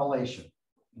of Revelation.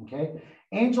 Okay.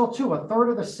 Angel 2, a third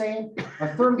of the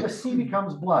sea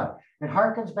becomes blood. It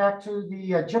harkens back to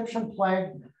the Egyptian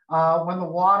plague when the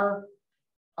water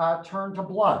turned to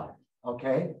blood.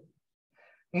 Okay.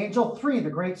 Angel 3, the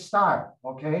great star.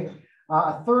 Okay.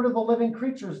 A third of the living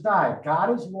creatures died. God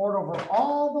is Lord over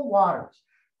all the waters.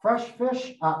 Fresh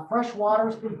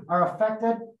waters are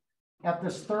affected at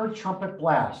this third trumpet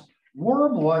blast.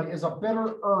 Wormwood is a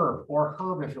bitter herb, or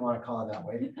herb if you want to call it that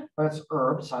way, but it's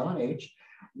herb, silent H.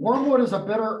 Wormwood is a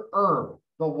bitter herb.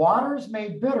 The waters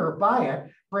made bitter by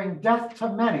it bring death to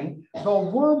many, though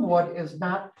wormwood is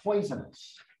not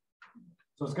poisonous.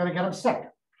 So it's going to get them sick.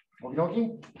 Okie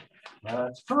dokie.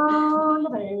 Let's turn the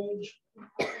page.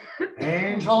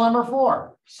 Angel number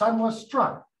 4, sun was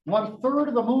struck. 1/3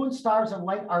 of the moon, stars, and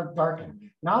light are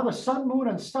darkened. Now the sun, moon,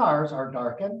 and stars are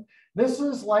darkened. This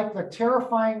is like the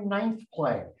terrifying 9th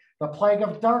plague, the plague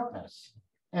of darkness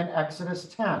in Exodus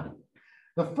 10.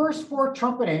 The first 4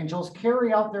 trumpet angels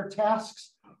carry out their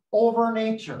tasks over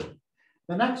nature.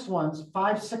 The next ones,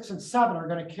 5, 6, and 7, are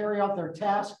going to carry out their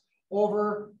task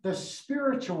over the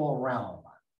spiritual realm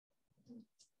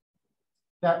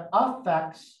that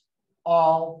affects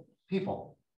all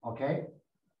people. Okay.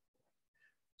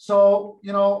 So,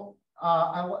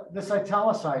 this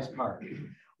italicized part,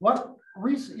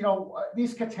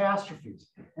 these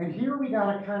catastrophes. And here we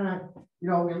got to kind of,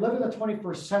 we live in the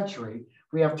 21st century.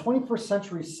 We have 21st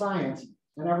century science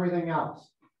and everything else,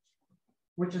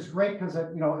 which is great because,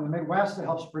 in the Midwest, it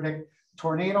helps predict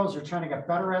tornadoes. They're trying to get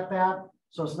better at that.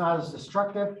 So it's not as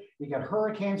destructive. You get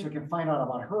hurricanes. We can find out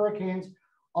about hurricanes,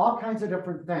 all kinds of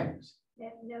different things.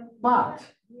 But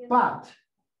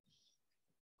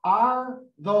are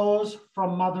those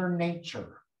from Mother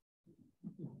Nature?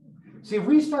 See, if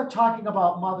we start talking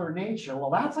about Mother Nature, well,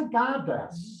 that's a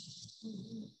goddess.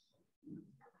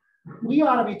 We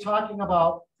ought to be talking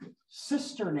about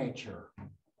Sister Nature,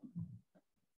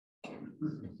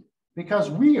 because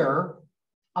we are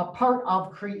a part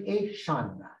of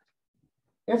creation.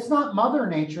 It's not Mother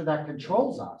Nature that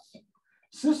controls us.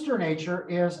 Sister Nature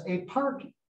is a part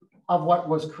of what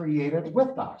was created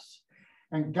with us.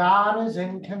 And God is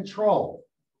in control.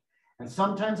 And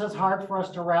sometimes it's hard for us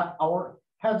to wrap our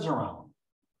heads around,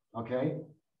 okay?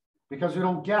 Because we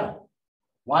don't get it.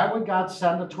 Why would God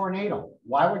send a tornado?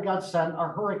 Why would God send a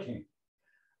hurricane?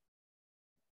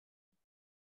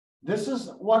 This is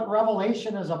what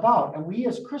Revelation is about. And we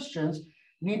as Christians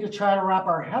need to try to wrap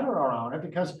our head around it,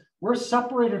 because we're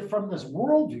separated from this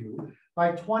worldview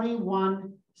by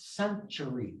 21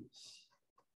 centuries.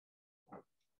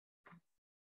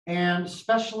 And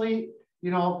especially,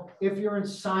 if you're in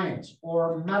science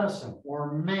or medicine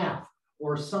or math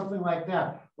or something like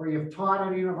that, where you've taught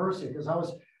at a university, because I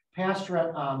was pastor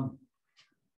at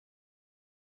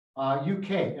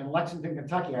UK in Lexington,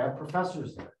 Kentucky. I have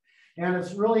professors there. And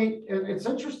it's really, it's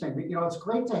interesting. You know, it's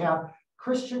great to have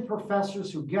Christian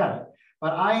professors who get it.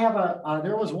 But I have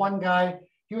there was one guy,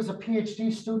 he was a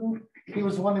PhD student. He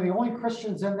was one of the only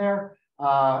Christians in there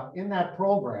in that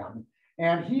program.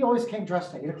 And he always came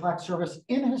dressed at 8 o'clock service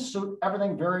in his suit,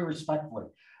 everything very respectfully.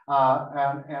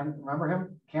 And remember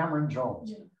him? Cameron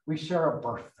Jones. We share a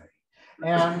birthday.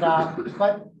 And,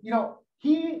 but, you know,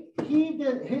 he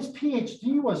did, his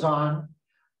PhD was on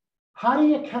how do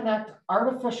you connect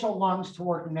artificial lungs to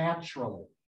work naturally?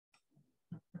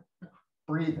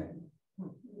 Breathing.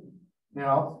 You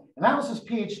know, and that was his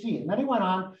PhD. And then he went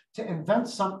on to invent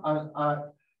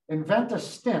invent a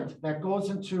stent that goes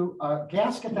into a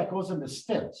gasket that goes into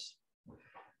stents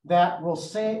that will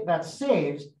that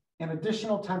saves an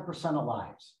additional 10% of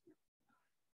lives.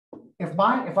 If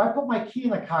I put my key in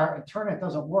the car and turn it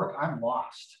doesn't work, I'm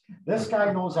lost. This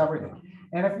guy knows everything.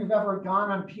 And if you've ever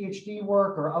gone on PhD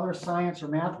work or other science or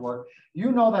math work,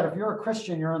 you know that if you're a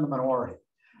Christian, you're in the minority.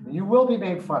 And you will be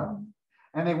made fun of.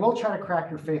 And they will try to crack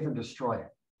your faith and destroy it.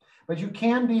 But you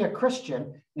can be a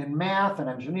Christian in math and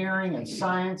engineering and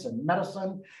science and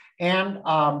medicine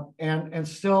and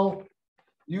still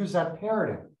use that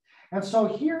paradigm. And so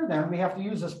here then we have to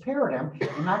use this paradigm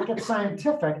and not get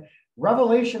scientific.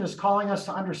 Revelation is calling us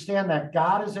to understand that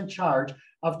God is in charge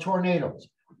of tornadoes,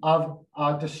 of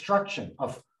destruction,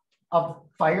 of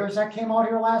fires that came out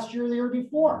here last year, the year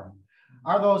before.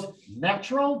 Are those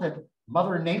natural? Did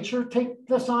Mother Nature take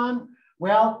this on?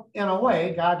 Well, in a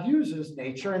way, God uses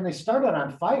nature, and they started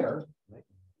on fire.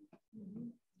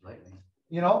 Lightning.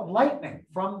 You know, lightning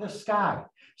from the sky.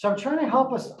 So I'm trying to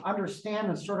help us understand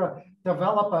and sort of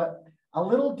develop a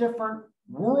little different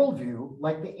worldview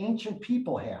like the ancient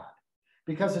people had,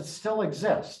 because it still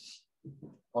exists.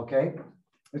 Okay?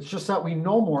 It's just that we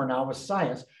know more now with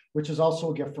science, which is also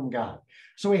a gift from God.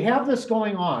 So we have this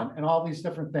going on and all these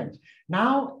different things.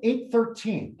 Now,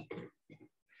 8:13.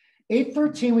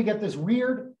 8:13, we get this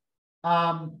weird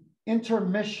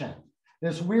intermission,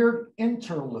 this weird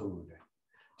interlude.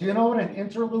 Do you know what an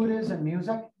interlude is in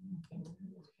music?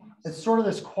 It's sort of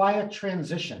this quiet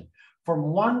transition from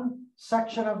one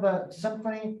section of the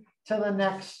symphony to the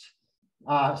next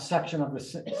section of the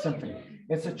symphony.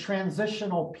 It's a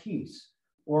transitional piece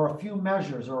or a few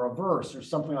measures or a verse or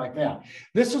something like that.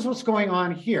 This is what's going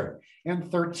on here in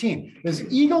 13. This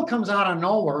eagle comes out of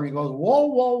nowhere. He goes, whoa,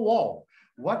 whoa, whoa.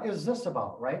 What is this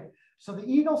about, right? So the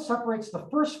eagle separates the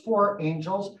first 4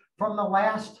 angels from the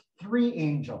last 3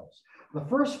 angels. The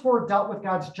first 4 dealt with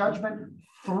God's judgment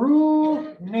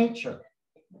through nature.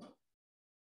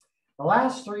 The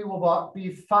last 3 will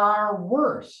be far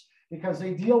worse because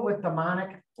they deal with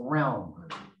demonic realm.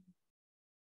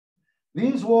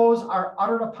 These woes are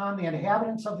uttered upon the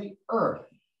inhabitants of the earth,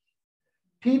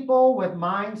 people with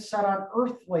minds set on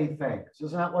earthly things.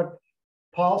 Isn't that what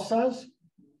Paul says?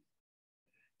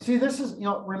 See, this is, you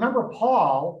know, remember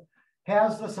Paul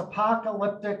has this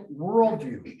apocalyptic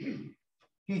worldview.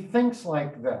 He thinks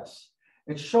like this.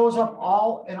 It shows up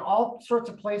in all sorts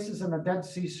of places in the Dead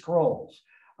Sea Scrolls.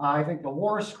 I think the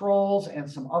War Scrolls and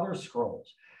some other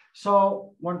scrolls.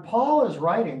 So when Paul is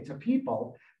writing to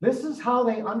people, this is how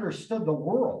they understood the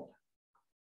world.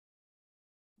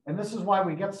 And this is why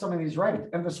we get some of these writings.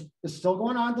 And this is still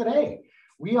going on today.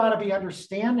 We ought to be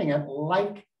understanding it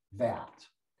like that.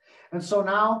 And so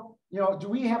now, you know, do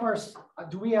we have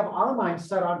our minds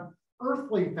set on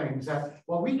earthly things that,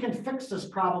 well, we can fix this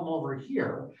problem over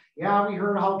here. Yeah, we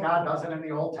heard how God does it in the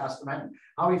Old Testament,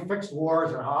 how he fixed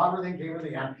wars and how everything came to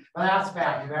the end. But that's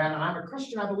back then. And I'm a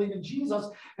Christian, I believe in Jesus.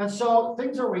 And so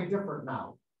things are way different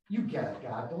now. You get it,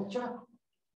 God, don't you?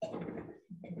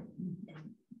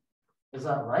 Is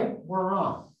that right or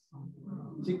wrong?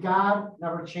 See, God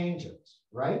never changes,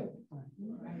 right?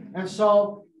 And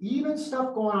so even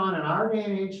stuff going on in our day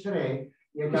and age today,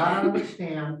 you got to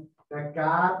understand that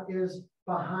God is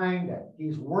behind it.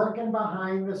 He's working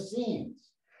behind the scenes.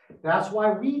 That's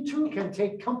why we too can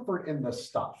take comfort in this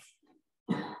stuff.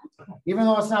 Even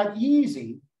though it's not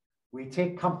easy, we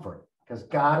take comfort because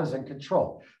God is in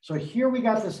control. So here we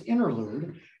got this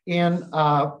interlude in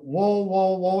woe,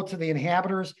 woe, woe to the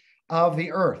inhabitants of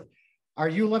the earth. Are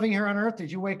you living here on earth?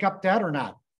 Did you wake up dead or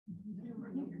not?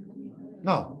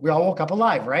 No, we all woke up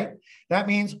alive, right? That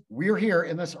means we're here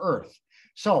in this earth.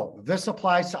 So this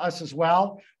applies to us as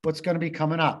well, what's going to be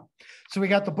coming up. So we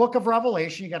got the book of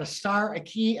Revelation. You got a star, a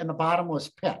key, and the bottomless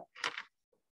pit.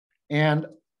 And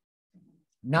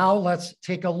now let's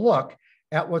take a look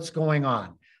at what's going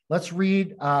on. Let's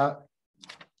read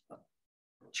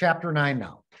chapter 9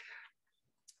 now.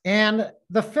 And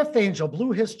the fifth angel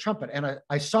blew his trumpet, and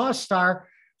I saw a star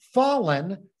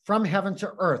fallen from heaven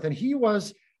to earth, and he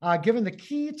was given the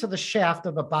key to the shaft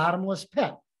of the bottomless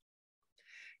pit.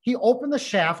 He opened the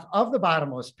shaft of the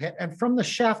bottomless pit, and from the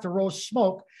shaft arose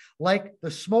smoke like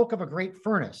the smoke of a great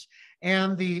furnace.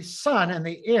 And the sun and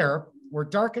the air were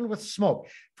darkened with smoke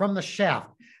from the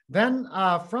shaft. Then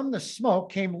from the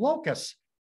smoke came locusts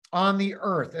on the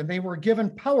earth, and they were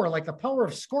given power like the power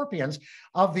of scorpions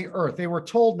of the earth. They were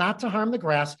told not to harm the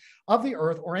grass of the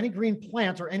earth or any green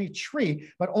plant or any tree,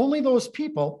 but only those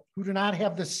people who do not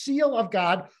have the seal of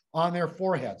God on their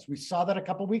foreheads. We saw that a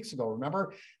couple of weeks ago.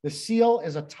 Remember, the seal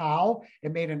is a tau.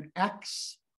 It made an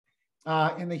X.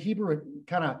 In the Hebrew, it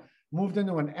kind of moved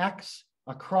into an X,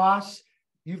 a cross.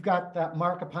 You've got that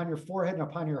mark upon your forehead and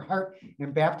upon your heart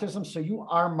in baptism, so you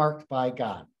are marked by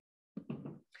God.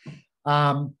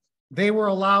 They were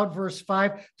allowed, verse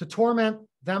 5, to torment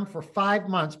them for 5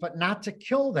 months, but not to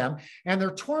kill them. And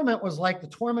their torment was like the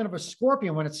torment of a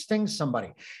scorpion when it stings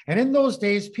somebody. And in those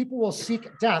days, people will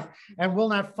seek death and will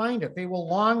not find it. They will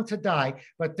long to die,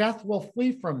 but death will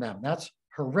flee from them. That's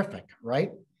horrific,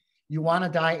 right? You want to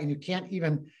die and you can't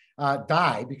even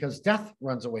die because death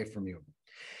runs away from you.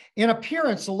 In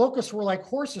appearance, the locusts were like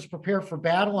horses prepared for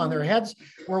battle. On their heads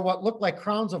were what looked like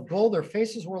crowns of gold. Their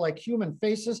faces were like human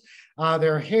faces.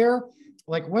 Their hair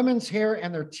like women's hair,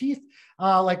 and their teeth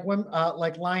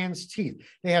like lions' teeth.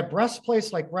 They had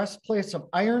breastplates like breastplates of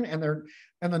iron, and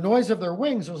the noise of their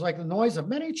wings was like the noise of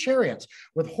many chariots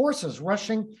with horses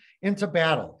rushing into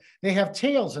battle. They have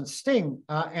tails and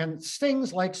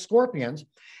stings like scorpions,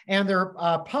 and their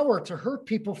power to hurt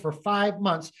people for 5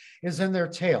 months is in their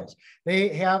tails. They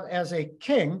have as a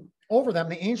king over them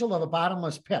the angel of the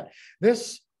bottomless pit.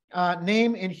 This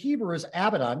name in Hebrew is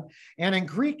Abaddon, and in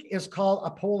Greek is called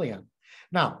Apollyon.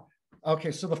 Now,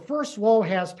 okay, so the first woe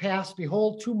has passed.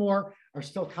 Behold, 2 more are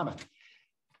still coming.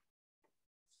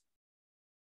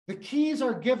 The keys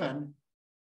are given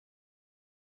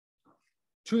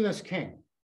to this king.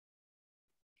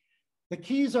 The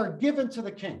keys are given to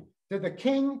the king. Did the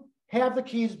king have the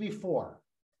keys before?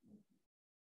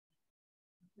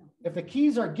 If the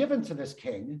keys are given to this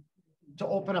king to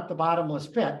open up the bottomless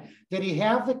pit, did he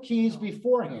have the keys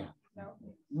beforehand?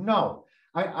 No.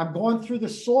 I'm going through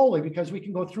this slowly because we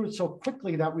can go through it so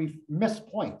quickly that we've missed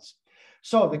points.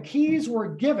 So the keys were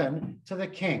given to the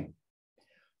king.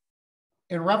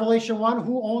 In Revelation 1,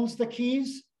 who owns the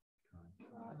keys?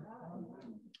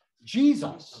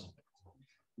 Jesus.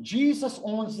 Jesus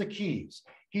owns the keys.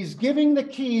 He's giving the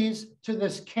keys to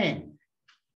this king,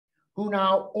 who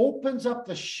now opens up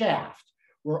the shaft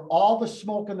where all the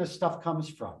smoke and the stuff comes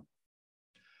from.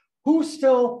 Who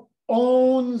still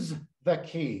owns the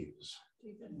keys?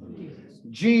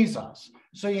 Jesus.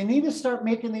 So you need to start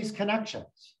making these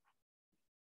connections,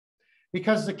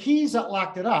 because the keys that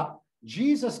locked it up,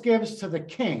 Jesus gives to the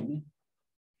king,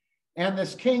 and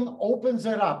this king opens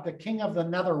it up, the king of the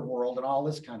netherworld and all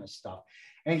this kind of stuff.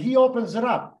 And he opens it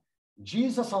up.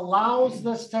 Jesus allows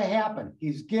this to happen.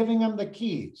 He's giving him the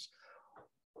keys.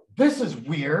 This is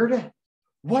weird.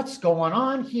 What's going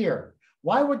on here?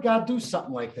 Why would God do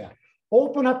something like that?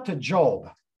 Open up to Job.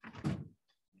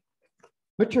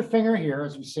 Put your finger here,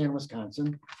 as we say in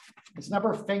Wisconsin. It's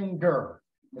never finger.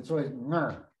 It's always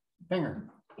finger.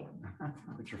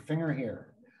 Put your finger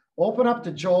here. Open up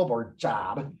to Job or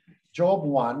Job. Job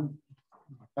 1.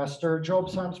 Esther, Job,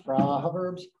 Psalms,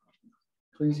 Proverbs,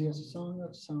 Ecclesiastes, Song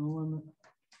of Solomon.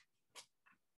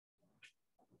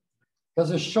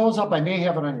 Because it shows up, I may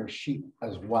have it on your sheet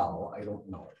as well. I don't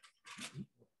know.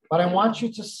 But I want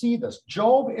you to see this.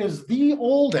 Job is the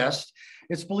oldest.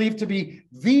 It's believed to be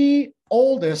the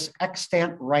oldest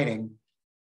extant writing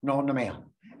known to man.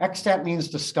 Extant means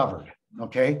discovered,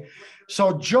 okay?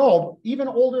 So Job, even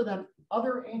older than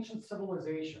other ancient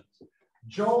civilizations,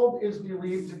 Job is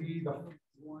believed to be the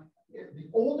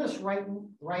oldest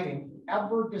writing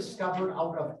ever discovered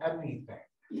out of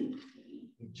anything.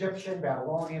 Egyptian,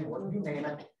 Babylonian, what you name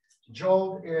it.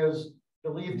 Job is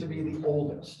believed to be the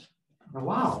oldest. Now,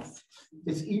 wow,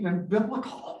 it's even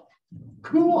biblical.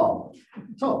 Cool.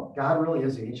 So God really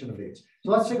is the Ancient of Days.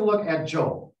 So let's take a look at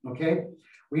Job, okay?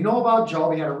 We know about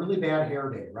Job. He had a really bad hair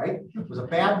day, right? It was a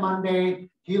bad Monday.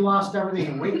 He lost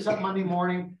everything. He wakes up Monday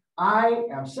morning. I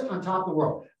am sitting on top of the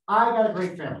world. I got a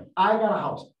great family. I got a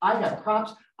house. I got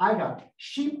crops. I got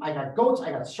sheep. I got goats.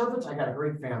 I got servants. I got a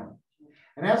great family.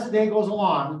 And as the day goes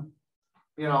along,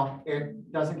 you know,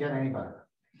 it doesn't get any better.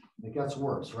 It gets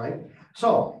worse, right?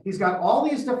 So he's got all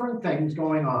these different things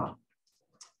going on.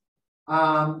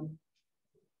 And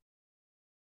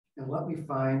let me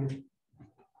find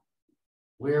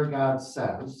where God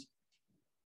says,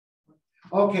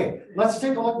 Okay, let's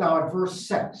take a look now at verse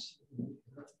 6.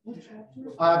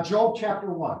 Job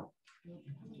chapter 1.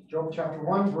 Job chapter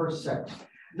 1, verse 6.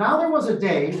 Now there was a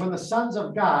day when the sons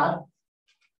of God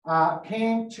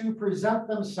came to present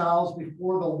themselves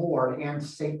before the Lord and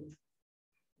Satan.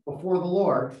 Before the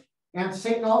Lord, and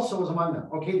Satan also was among them.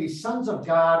 Okay, these sons of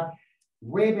God,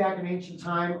 way back in ancient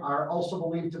time, are also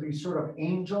believed to be sort of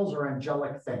angels or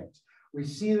angelic things. We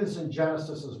see this in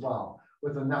Genesis as well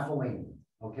with the Nephilim.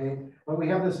 Okay, but we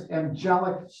have this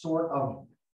angelic sort of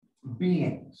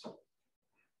beings.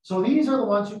 So these are the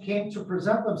ones who came to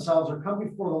present themselves or come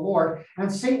before the Lord,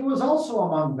 and Satan was also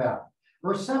among them.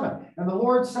 Verse 7, and the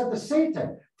Lord said to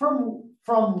Satan,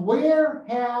 from where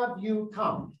have you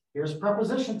come? Here's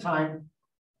preposition time.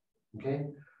 Okay,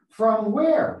 from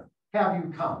where have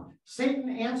you come? Satan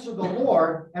answered the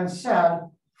Lord and said,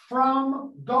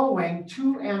 from going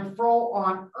to and fro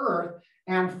on earth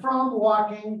and from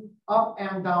walking up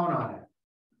and down on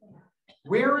it.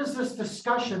 Where is this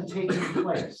discussion taking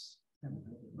place?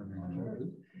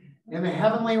 In the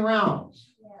heavenly realms.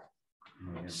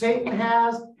 Satan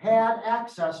has had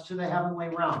access to the heavenly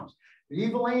realms. The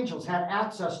evil angels had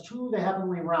access to the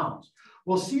heavenly realms.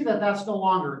 We'll see that that's no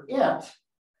longer it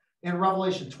in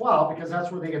Revelation 12, because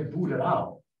that's where they get booted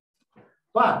out.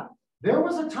 But there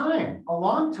was a time, a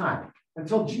long time,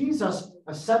 until Jesus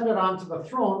ascended onto the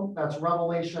throne. That's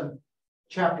Revelation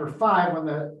chapter 5, when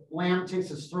the Lamb takes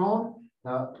his throne,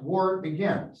 the war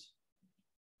begins.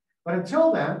 But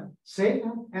until then,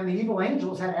 Satan and the evil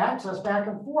angels had access back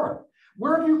and forth.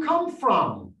 Where have you come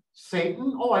from,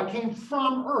 Satan? Oh, I came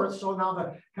from earth. So now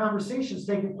the conversation is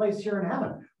taking place here in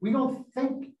heaven. We don't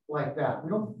think like that. We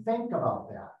don't think about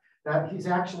that he's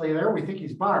actually there. We think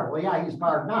he's barred. Well, yeah, he's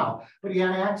barred now, but he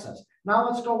had access. Now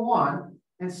let's go on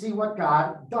and see what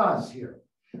God does here.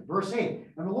 Verse 8,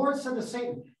 and the Lord said to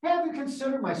Satan, have you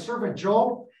considered my servant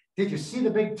Job? Did you see the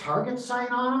big target sign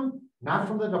on him? Not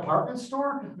from the department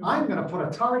store? I'm going to put a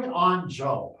target on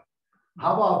Job.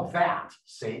 How about that,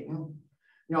 Satan?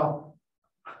 You know,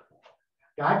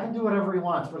 God can do whatever he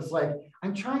wants, but it's like,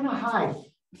 I'm trying to hide.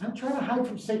 I'm trying to hide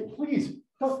from Satan. Please,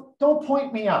 don't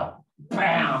point me out.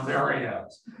 Bam, there he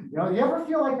is. You know, you ever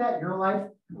feel like that in your life?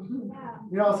 You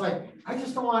know, it's like, I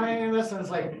just don't want any of this. And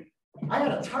it's like, I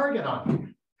had a target on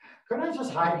me. Couldn't I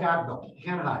just hide, God? No, you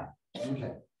can't hide.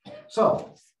 Okay.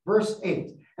 So, verse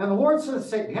 8. And the Lord said to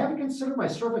Satan, have you considered my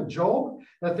servant Job,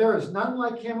 that there is none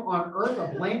like him on earth,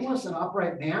 a blameless and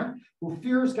upright man, who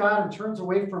fears God and turns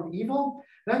away from evil?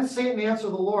 Then Satan answered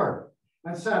the Lord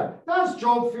and said, does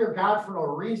Job fear God for no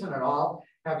reason at all?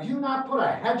 Have you not put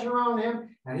a hedge around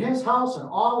him and his house and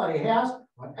all that he has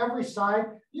on every side?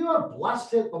 You have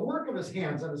blessed it, the work of his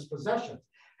hands, and his possessions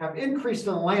have increased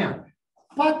in the land.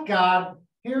 But God,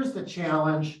 here's the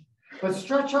challenge. But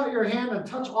stretch out your hand and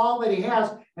touch all that he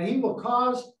has, and he will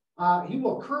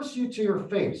curse you to your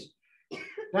face.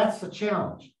 That's the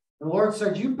challenge. The Lord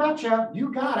said, you betcha,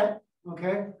 you got it.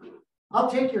 Okay.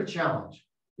 I'll take your challenge.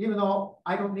 Even though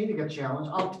I don't need to get challenged,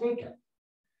 I'll take it.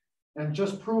 And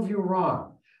just prove you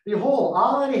wrong. Behold,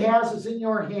 all that he has is in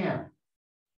your hand.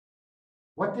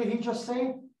 What did he just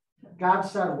say? God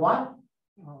said what?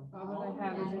 All that I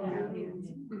have is in your hands.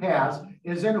 Has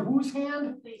is in whose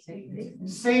hand?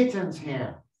 Satan's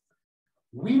hand.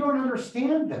 We don't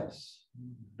understand this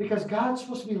because God's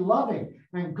supposed to be loving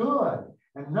and good,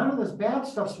 and none of this bad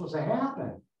stuff's supposed to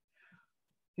happen.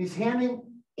 He's handing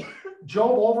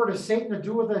Job over to Satan to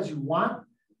do with as you want.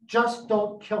 Just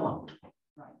don't kill him.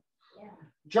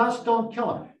 Just don't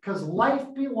kill him, because life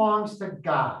belongs to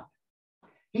God.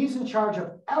 He's in charge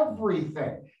of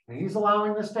everything, and he's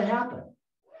allowing this to happen.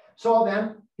 So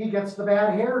then he gets the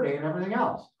bad hair day and everything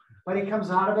else, but he comes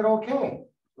out of it okay,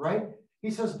 right? He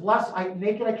says,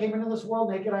 naked I came into this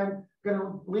world, naked I'm going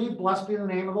to leave, blessed be the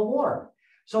name of the Lord.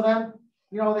 So then,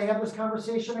 you know, they have this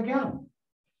conversation again.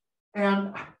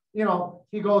 And, you know,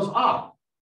 he goes,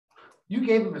 you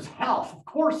gave him his health. Of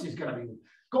course he's going to be.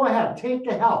 Go ahead, take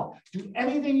the health. Do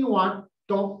anything you want.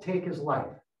 Don't take his life,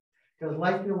 because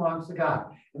life belongs to God.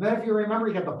 And then if you remember,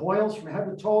 you got the boils from head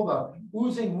to toe, the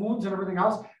oozing wounds and everything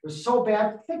else. It was so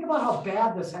bad. Think about how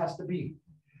bad this has to be.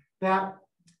 That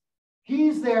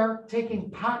he's there taking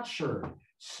potsherd,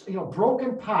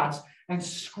 broken pots, and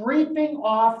scraping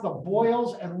off the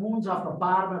boils and wounds off the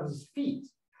bottom of his feet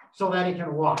so that he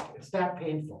can walk. It's that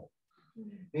painful.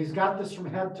 He's got this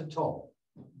from head to toe.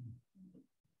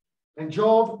 And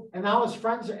Job, and now his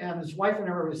friends and his wife and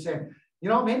everybody was saying,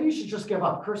 maybe you should just give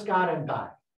up, curse God and die.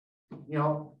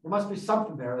 There must be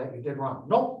something there that you did wrong.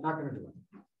 Nope, not going to do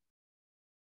it.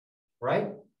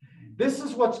 Right? This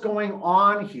is what's going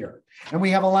on here. And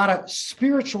we have a lot of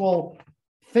spiritual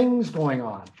things going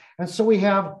on. And so we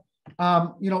have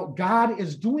God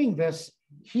is doing this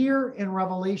here in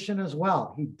Revelation as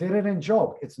well. He did it in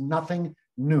Job. It's nothing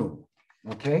new.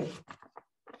 Okay.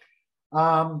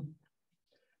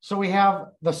 So we have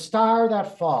the star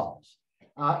that falls.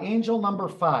 Angel number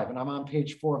 5, and I'm on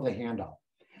page 4 of the handout.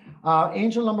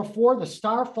 Angel number 4, the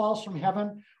star falls from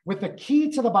heaven with the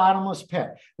key to the bottomless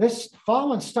pit. This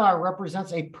fallen star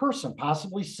represents a person,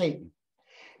 possibly Satan.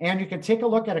 And you can take a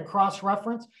look at a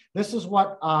cross-reference. This is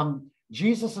what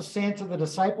Jesus is saying to the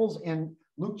disciples in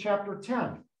Luke chapter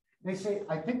 10. They say,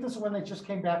 I think this is when they just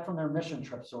came back from their mission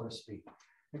trip, so to speak.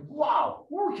 Like, wow,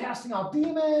 we're casting out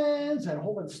demons and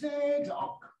holding snakes.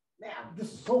 Oh, man,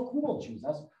 this is so cool,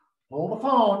 Jesus. Hold the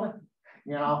phone.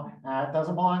 It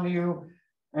doesn't belong to you.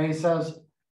 And he says,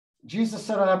 Jesus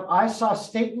said to them, I saw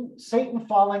Satan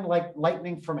falling like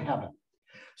lightning from heaven.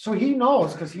 So he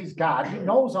knows, because he's God, he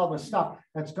knows all this stuff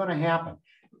that's going to happen.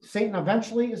 Satan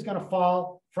eventually is going to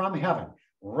fall from heaven.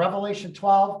 Revelation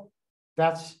 12,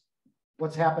 that's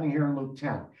what's happening here in Luke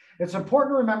 10. It's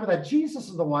important to remember that Jesus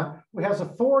is the one who has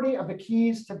authority of the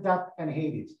keys to death and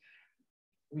Hades.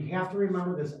 We have to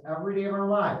remember this every day of our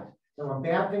lives, that when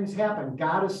bad things happen,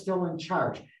 God is still in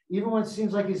charge, even when it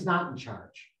seems like he's not in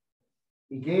charge.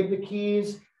 He gave the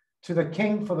keys to the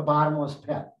king for the bottomless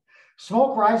pit.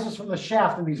 Smoke rises from the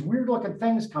shaft and these weird looking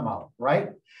things come out, right?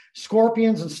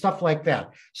 Scorpions and stuff like that.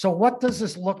 So what does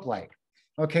this look like?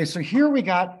 Okay, so here we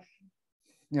got,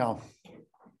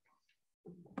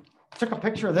 took a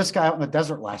picture of this guy out in the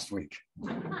desert last week.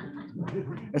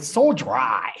 It's so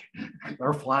dry.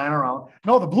 They're flying around.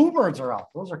 No, the bluebirds are out.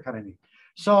 Those are kind of neat.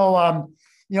 So,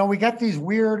 we got these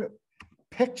weird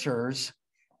pictures,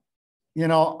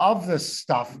 of this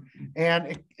stuff,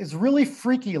 and it's really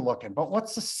freaky looking. But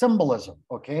what's the symbolism?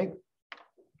 Okay.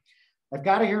 I've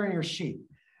got it here in your sheet.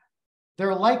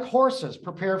 They're like horses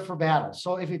prepared for battle.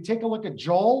 So if you take a look at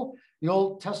Joel, the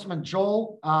Old Testament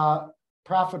Joel,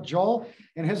 prophet Joel,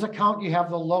 in his account, you have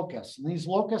the locusts. And these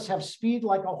locusts have speed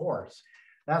like a horse.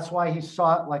 That's why he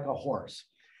saw it like a horse.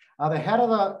 The head of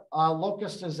the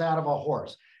locust is that of a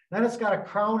horse. Then it's got a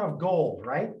crown of gold,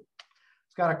 right?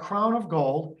 It's got a crown of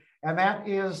gold, and that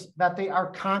is that they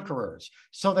are conquerors.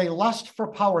 So they lust for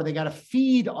power. They got to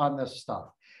feed on this stuff.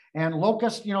 And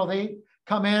locusts, they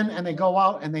come in and they go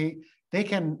out and they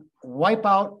can wipe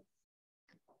out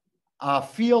a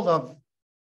field of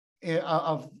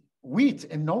wheat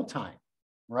in no time,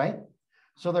 right?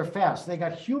 So they're fast. They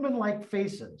got human-like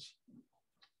faces.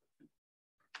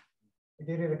 I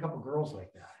dated a couple girls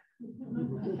like that.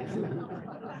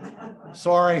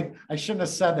 Sorry, I shouldn't have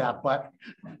said that, but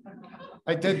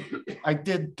I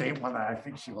did date one that I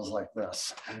think she was like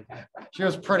this. She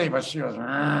was pretty, but she was,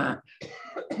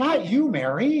 not you,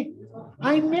 Mary.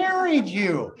 I married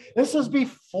you. This is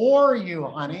before you,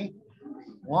 honey.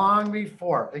 Long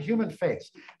before. The human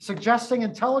face, suggesting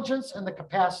intelligence and the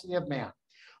capacity of man.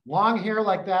 Long hair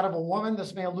like that of a woman.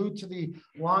 This may allude to the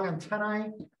long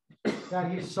antennae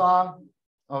that he saw.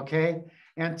 Okay.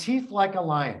 And teeth like a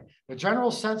lion. The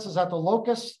general sense is that the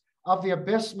locusts of the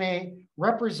abyss may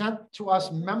represent to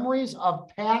us memories of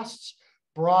pasts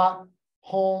brought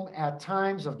home at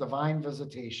times of divine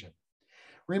visitation.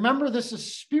 Remember, this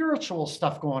is spiritual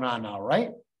stuff going on now,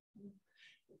 right?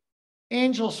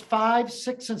 Angels 5,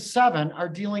 6, and 7 are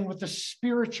dealing with the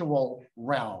spiritual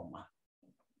realm.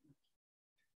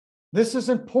 This is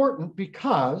important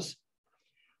because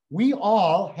we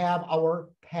all have our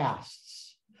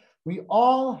pasts. We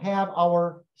all have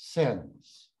our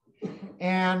sins.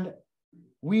 And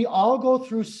we all go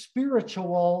through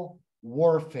spiritual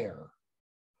warfare.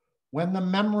 When the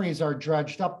memories are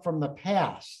dredged up from the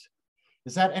past,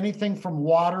 is that anything from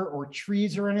water or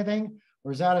trees or anything?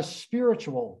 Or is that a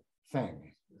spiritual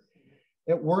thing?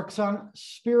 It works on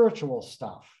spiritual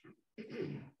stuff.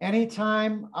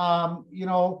 Anytime,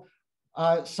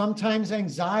 sometimes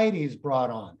anxiety is brought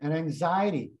on, and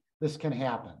anxiety, this can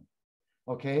happen.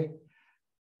 Okay.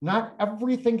 Not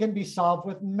everything can be solved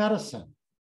with medicine,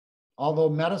 although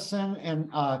medicine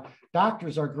and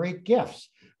doctors are great gifts.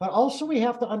 But also we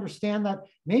have to understand that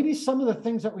maybe some of the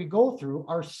things that we go through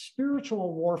are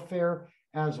spiritual warfare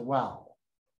as well.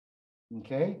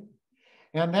 Okay.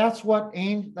 And that's what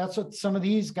some of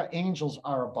these angels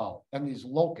are about, and these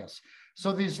locusts.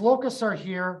 So these locusts are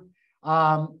here,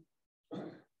 and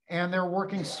they're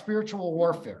working spiritual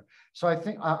warfare. So I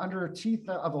think under teeth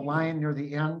of a lion near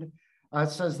the end, it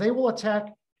says they will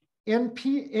attack in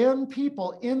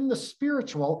people in the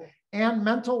spiritual and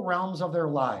mental realms of their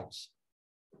lives.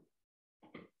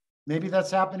 Maybe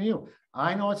that's happened to you.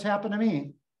 I know it's happened to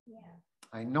me. Yeah.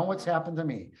 I know it's happened to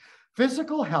me.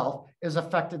 Physical health is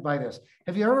affected by this.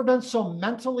 Have you ever been so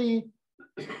mentally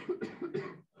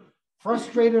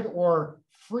frustrated or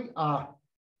free,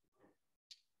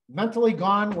 mentally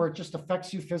gone where it just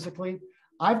affects you physically.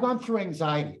 I've gone through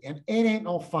anxiety and it ain't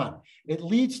no fun. It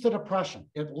leads to depression.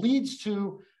 It leads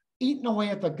to eating away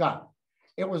at the gut.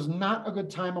 It was not a good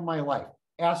time of my life.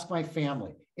 Ask my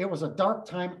family. It was a dark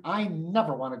time. I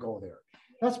never want to go there.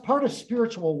 That's part of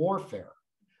spiritual warfare,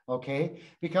 okay?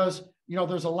 Because, you know,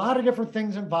 there's a lot of different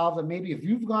things involved, and maybe if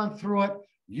you've gone through it,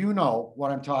 you know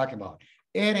what I'm talking about.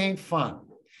 It ain't fun.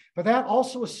 But that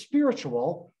also is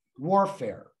spiritual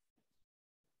warfare,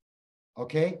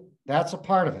 okay? That's a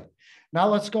part of it. Now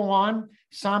let's go on.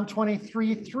 Psalm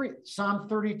 23:3, Psalm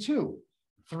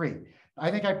 32:3.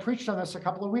 I think I preached on this a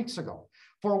couple of weeks ago.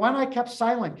 For when I kept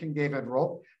silent, King David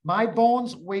wrote, my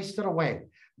bones wasted away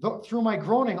through my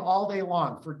groaning all day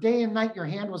long. For day and night your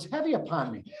hand was heavy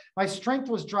upon me. My strength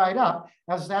was dried up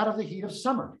as that of the heat of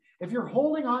summer. If you're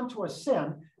holding on to a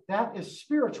sin, that is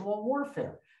spiritual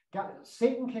warfare.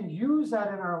 Satan can use that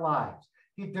in our lives.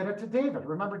 He did it to David.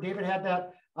 Remember, David had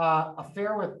that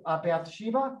affair with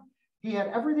Bathsheba. He had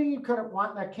everything he could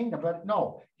want in that kingdom, but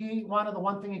no, he wanted the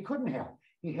one thing he couldn't have.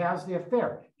 He has the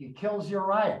affair. He kills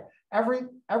Uriah.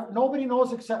 Nobody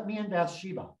knows except me and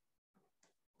Bathsheba.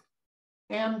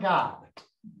 And God.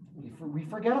 We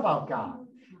forget about God.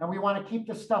 And we want to keep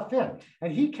this stuff in.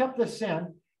 And he kept this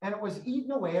in, and it was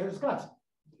eating away at his guts.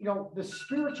 You know, the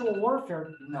spiritual warfare,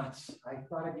 nuts. I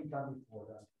thought I'd be done before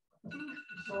that.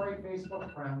 Sorry,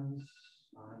 Facebook friends.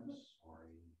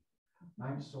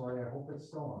 I'm sorry. I hope it's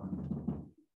still on.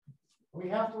 We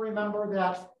have to remember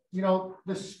that, you know,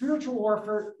 the spiritual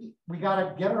warfare, we got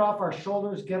to get it off our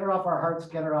shoulders, get it off our hearts,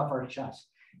 get it off our chest.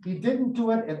 He didn't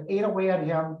do it. It ate away at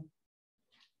him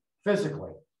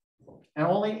physically. And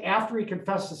only after he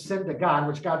confessed his sin to God,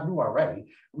 which God knew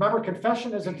already. Remember,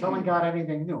 confession isn't telling God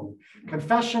anything new.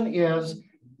 Confession is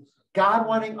God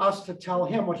wanting us to tell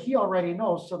him what he already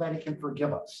knows so that he can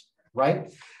forgive us,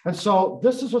 right? And so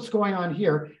this is what's going on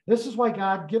here. This is why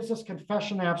God gives us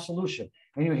confession and absolution.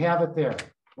 And you have it there.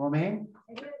 Romaine?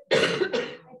 I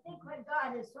think what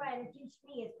God is trying to teach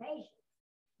me is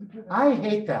patience. I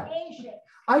hate that. Patience.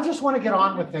 I just want to get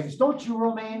on with things. Don't you,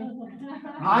 Romaine?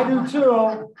 I do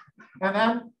too. And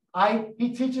then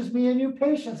he teaches me a new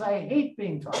patience. I hate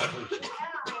being taught patience.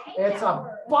 It's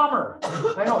a bummer.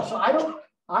 I know. So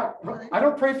I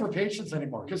don't pray for patience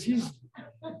anymore because he's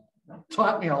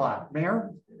taught me a lot.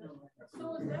 Mayor?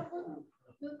 So is that what,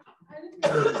 I didn't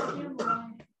understand the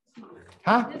lion's teeth.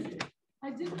 Huh? I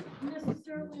didn't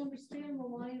necessarily understand the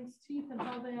lion's teeth and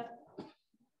how that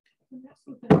connects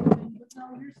with everything, but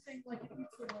now you're saying like it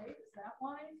eats away. Is that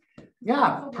why?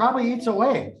 Yeah, probably eats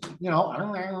away. You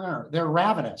know, they're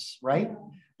ravenous, right?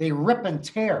 They rip and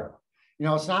tear. You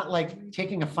know, it's not like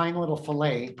taking a fine little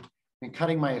fillet and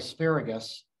cutting my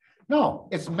asparagus. No,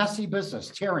 it's messy business,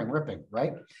 tearing, ripping,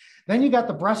 right? Then you got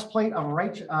the breastplate of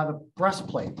the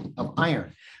breastplate of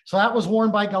iron. So that was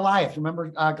worn by Goliath. Remember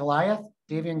Goliath,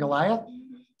 David and Goliath?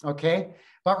 Okay.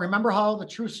 But remember how the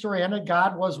true story ended?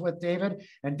 God was with David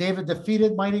and David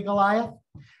defeated mighty Goliath.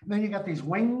 And then you got these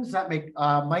wings that make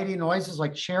mighty noises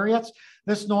like chariots.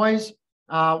 This noise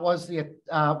was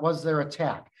their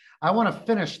attack. I want to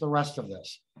finish the rest of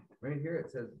this. Right here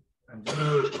it says, I'm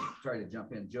just trying to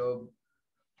jump in. Job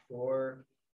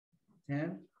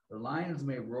 4:10. The lions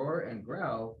may roar and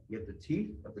growl, yet the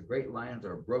teeth of the great lions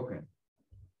are broken.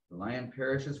 The lion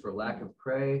perishes for lack of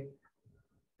prey,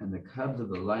 and the cubs of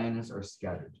the lioness are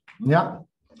scattered. Yeah.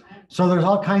 So there's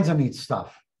all kinds of neat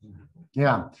stuff.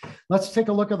 Yeah. Let's take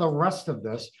a look at the rest of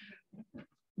this,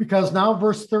 because now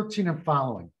verse 13 and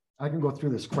following, I can go through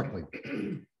this quickly.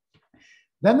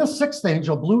 Then the sixth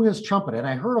angel blew his trumpet, and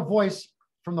I heard a voice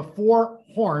from the four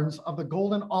horns of the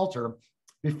golden altar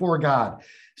before God,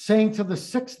 saying to the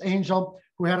sixth angel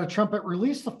who had a trumpet,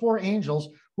 release the four angels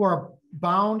who are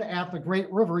bound at the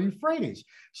great river Euphrates.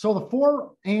 So the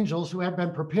four angels who had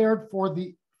been prepared for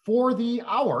the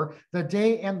hour, the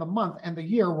day and the month and the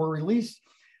year were released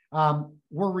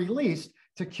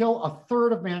to kill a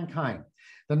third of mankind.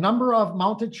 The number of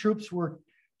mounted troops were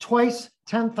twice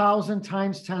 10,000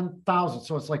 times 10,000.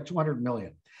 So it's like 200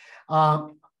 million.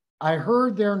 I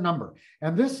heard their number.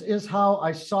 And this is how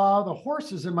I saw the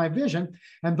horses in my vision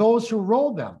and those who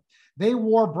rode them. They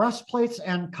wore breastplates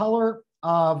and color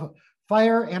of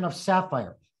fire and of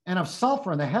sapphire and of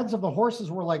sulfur. And the heads of the horses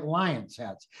were like lions'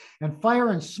 heads. And fire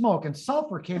and smoke and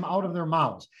sulfur came out of their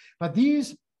mouths. But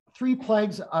these three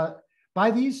plagues,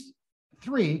 by these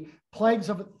three plagues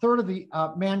of a third of the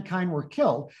mankind were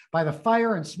killed by the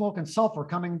fire and smoke and sulfur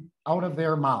coming out of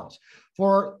their mouths.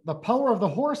 For the power of the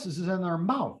horses is in their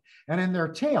mouth and in their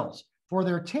tails. For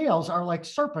their tails are like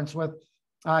serpents with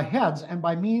heads, and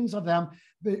by means of them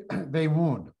they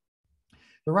wound.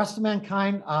 The rest of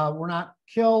mankind were not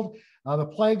killed. The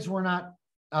plagues were not,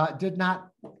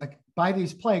 by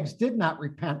these plagues, did not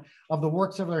repent of the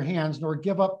works of their hands, nor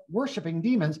give up worshiping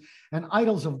demons and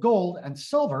idols of gold and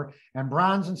silver and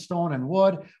bronze and stone and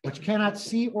wood, which cannot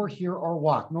see or hear or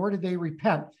walk, nor did they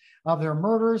repent of their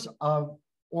murders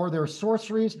or their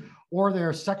sorceries or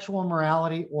their sexual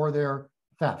immorality or their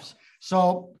thefts.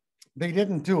 So they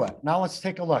didn't do it. Now let's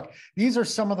take a look. These are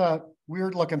some of the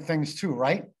weird looking things too,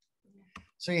 right?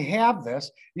 So you have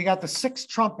this, you got the sixth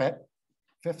trumpet,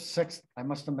 fifth, sixth, I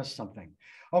must have missed something.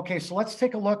 Okay, so let's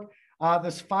take a look.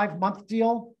 This 5-month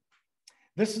deal.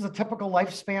 This is a typical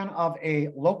lifespan of a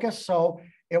locust, so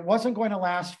it wasn't going to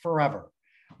last forever,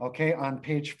 okay, on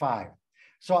page 5.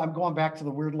 So I'm going back to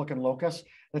the weird looking locust.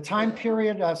 The time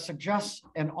period suggests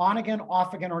an on again,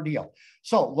 off again ordeal.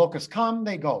 So locusts come,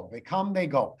 they go, they come, they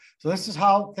go. So this is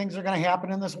how things are going to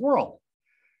happen in this world.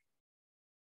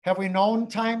 Have we known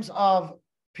times of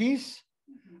peace?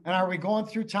 And are we going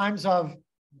through times of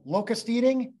locust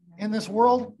eating in this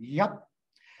world? Yep.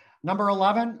 Number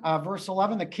 11, verse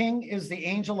 11, the king is the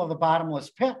angel of the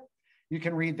bottomless pit. You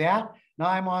can read that. Now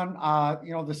I'm on,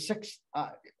 the 6th,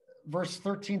 verse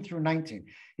 13 through 19.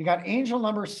 You got angel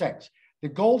number 6, the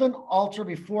golden altar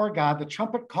before God, the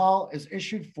trumpet call is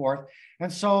issued forth.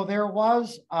 And so there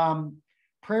was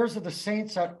prayers of the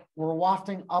saints that were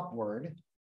wafting upward.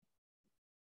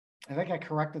 I think I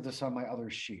corrected this on my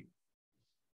other sheet.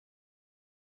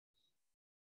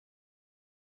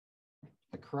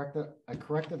 I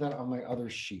corrected that on my other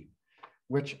sheet,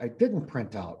 which I didn't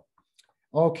print out.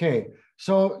 Okay,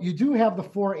 so you do have the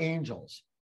 4 angels.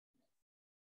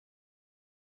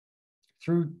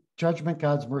 Through judgment,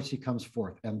 God's mercy comes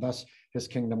forth, and thus his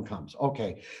kingdom comes.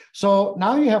 Okay, so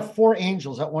now you have 4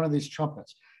 angels at one of these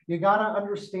trumpets. You got to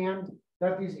understand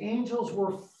that these angels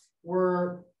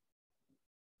were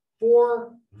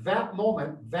for that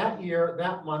moment, that year,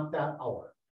 that month, that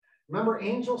hour. Remember,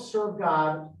 angels serve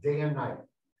God day and night.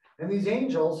 And these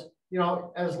angels,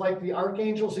 as like the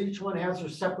archangels, each one has their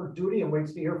separate duty and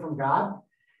waits to hear from God.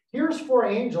 Here's 4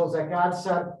 angels that God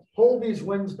said, hold these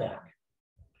winds back.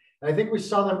 And I think we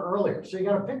saw them earlier. So you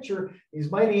got to picture these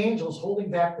mighty angels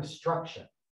holding back destruction.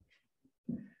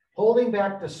 Holding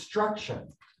back destruction.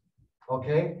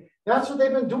 Okay? That's what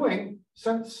they've been doing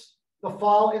since the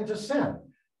fall into sin.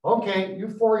 Okay, you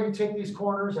 4, you take these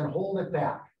corners and hold it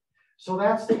back. So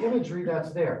that's the imagery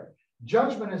that's there.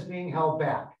 Judgment is being held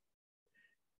back.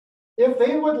 If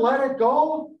they would let it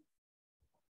go,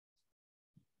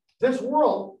 this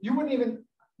world, you wouldn't even,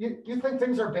 you think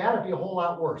things are bad, it'd be a whole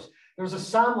lot worse. There's a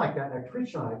psalm like that, and I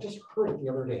preached on it. I just heard it the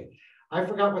other day. I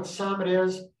forgot what psalm it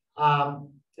is.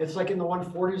 It's like in the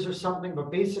 140s or something, but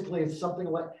basically it's something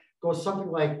like, goes something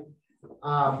like,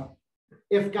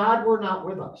 if God were not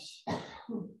with us.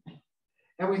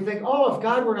 And we think, oh, if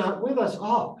God were not with us,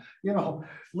 at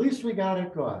least we got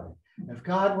it good. If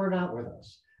God were not with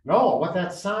us. No, what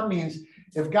that psalm means,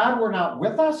 if God were not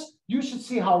with us, you should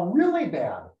see how really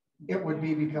bad it would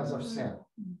be because of sin.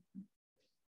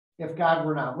 If God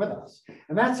were not with us.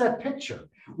 And that's that picture.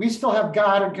 We still have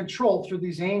God in control through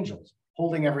these angels,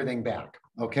 holding everything back.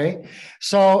 Okay.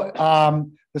 So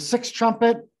the 6th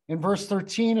trumpet in verse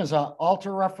 13 is an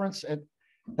altar reference.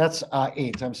 That's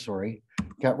 8, I'm sorry.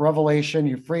 Got Revelation,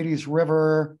 Euphrates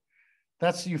River.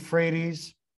 That's the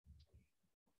Euphrates.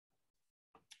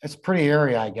 It's a pretty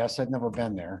area, I guess. I've never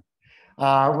been there.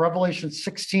 Revelation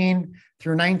 16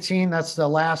 through 19. That's the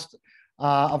last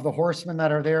of the horsemen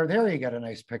that are there. There you get a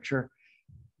nice picture.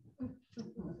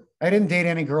 I didn't date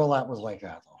any girl that was like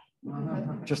that,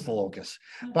 though. Just the locust.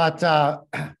 But,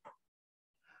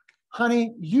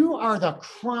 honey, you are the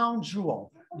crown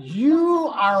jewel. You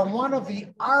are one of the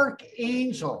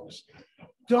archangels.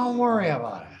 Don't worry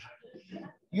about it.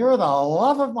 You're the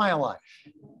love of my life.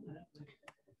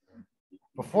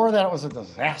 Before that, it was a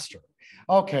disaster.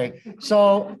 Okay,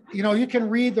 so, you can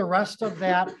read the rest of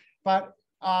that, but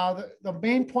the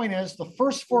main point is the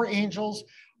first 4 angels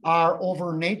are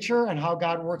over nature and how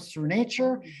God works through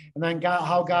nature, and then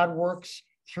how God works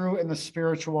through in the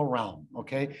spiritual realm,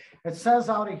 okay? It says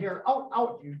out of here,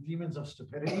 out, you demons of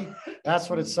stupidity. That's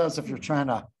what it says if you're trying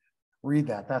to read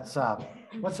that. That's,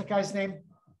 what's the guy's name?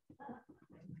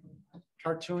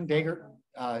 Cartoon Dager?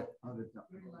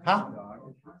 Huh?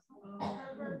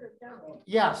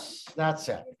 Yes, that's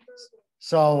it.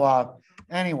 So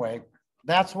anyway,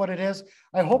 that's what it is.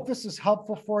 I hope this is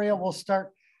helpful for you. We'll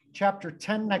start chapter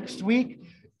 10 next week.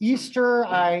 Easter,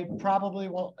 I probably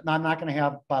will. No, I'm not going to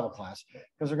have Bible class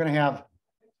because we're going to have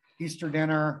Easter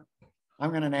dinner.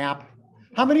 I'm going to nap.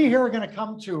 How many here are going to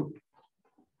come to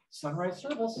sunrise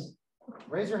service?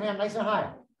 Raise your hand nice and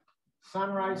high.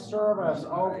 Sunrise service,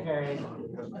 okay.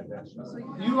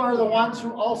 You are the ones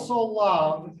who also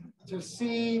love to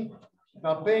see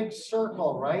the big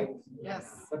circle, right?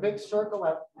 Yes. The big circle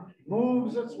that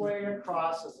moves its way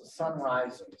across as the sun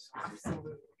rises.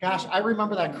 Gosh, I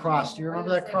remember that cross. Do you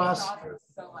remember that cross?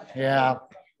 Yeah.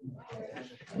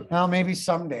 Well, maybe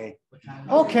someday.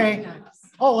 Okay.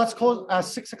 Oh, let's close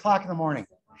 6 o'clock in the morning,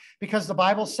 because the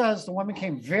Bible says the women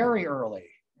came very early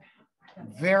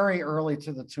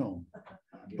to the tomb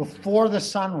before the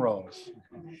sun rose.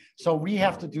 So we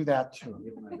have to do that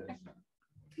too.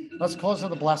 Let's close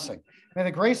with a blessing. May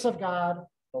the grace of God,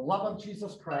 the love of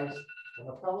Jesus Christ, and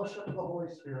the fellowship of the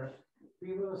Holy Spirit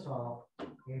be with us all.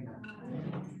 Amen.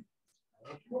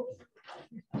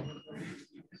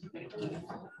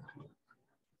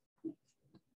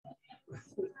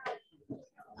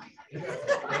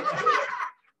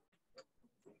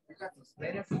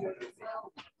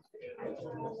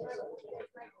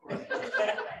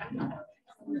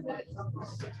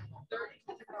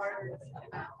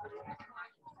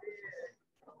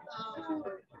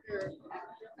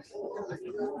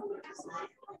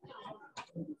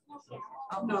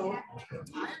 No.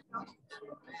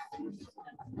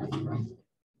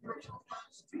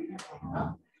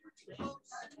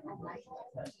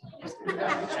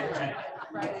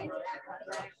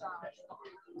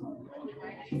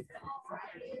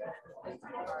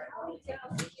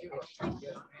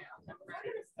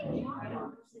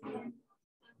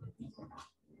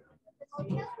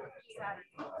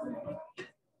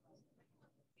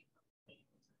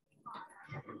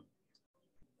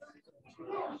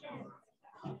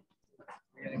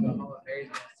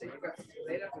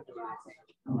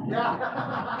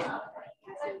 Yeah.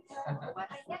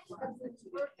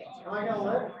 Am I gonna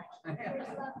live?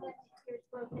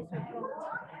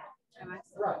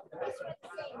 Right.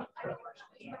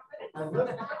 I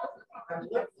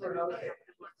live for another day.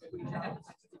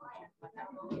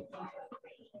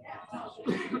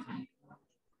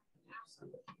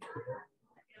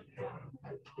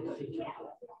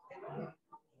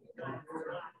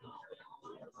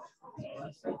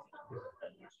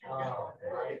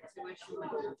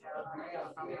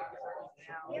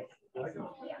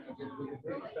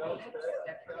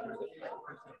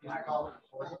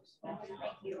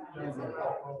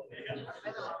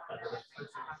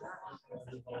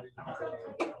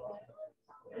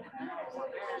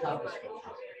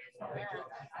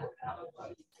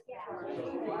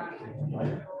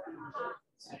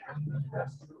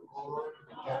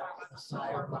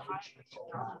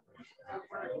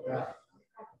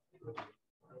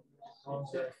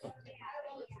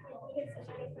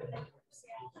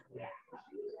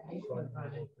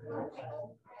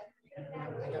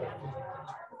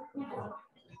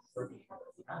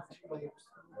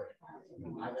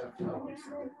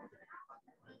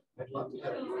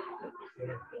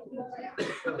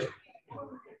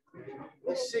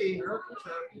 Let's see.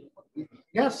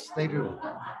 Yes, they do.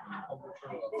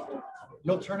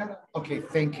 You'll turn it? Okay,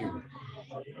 thank you.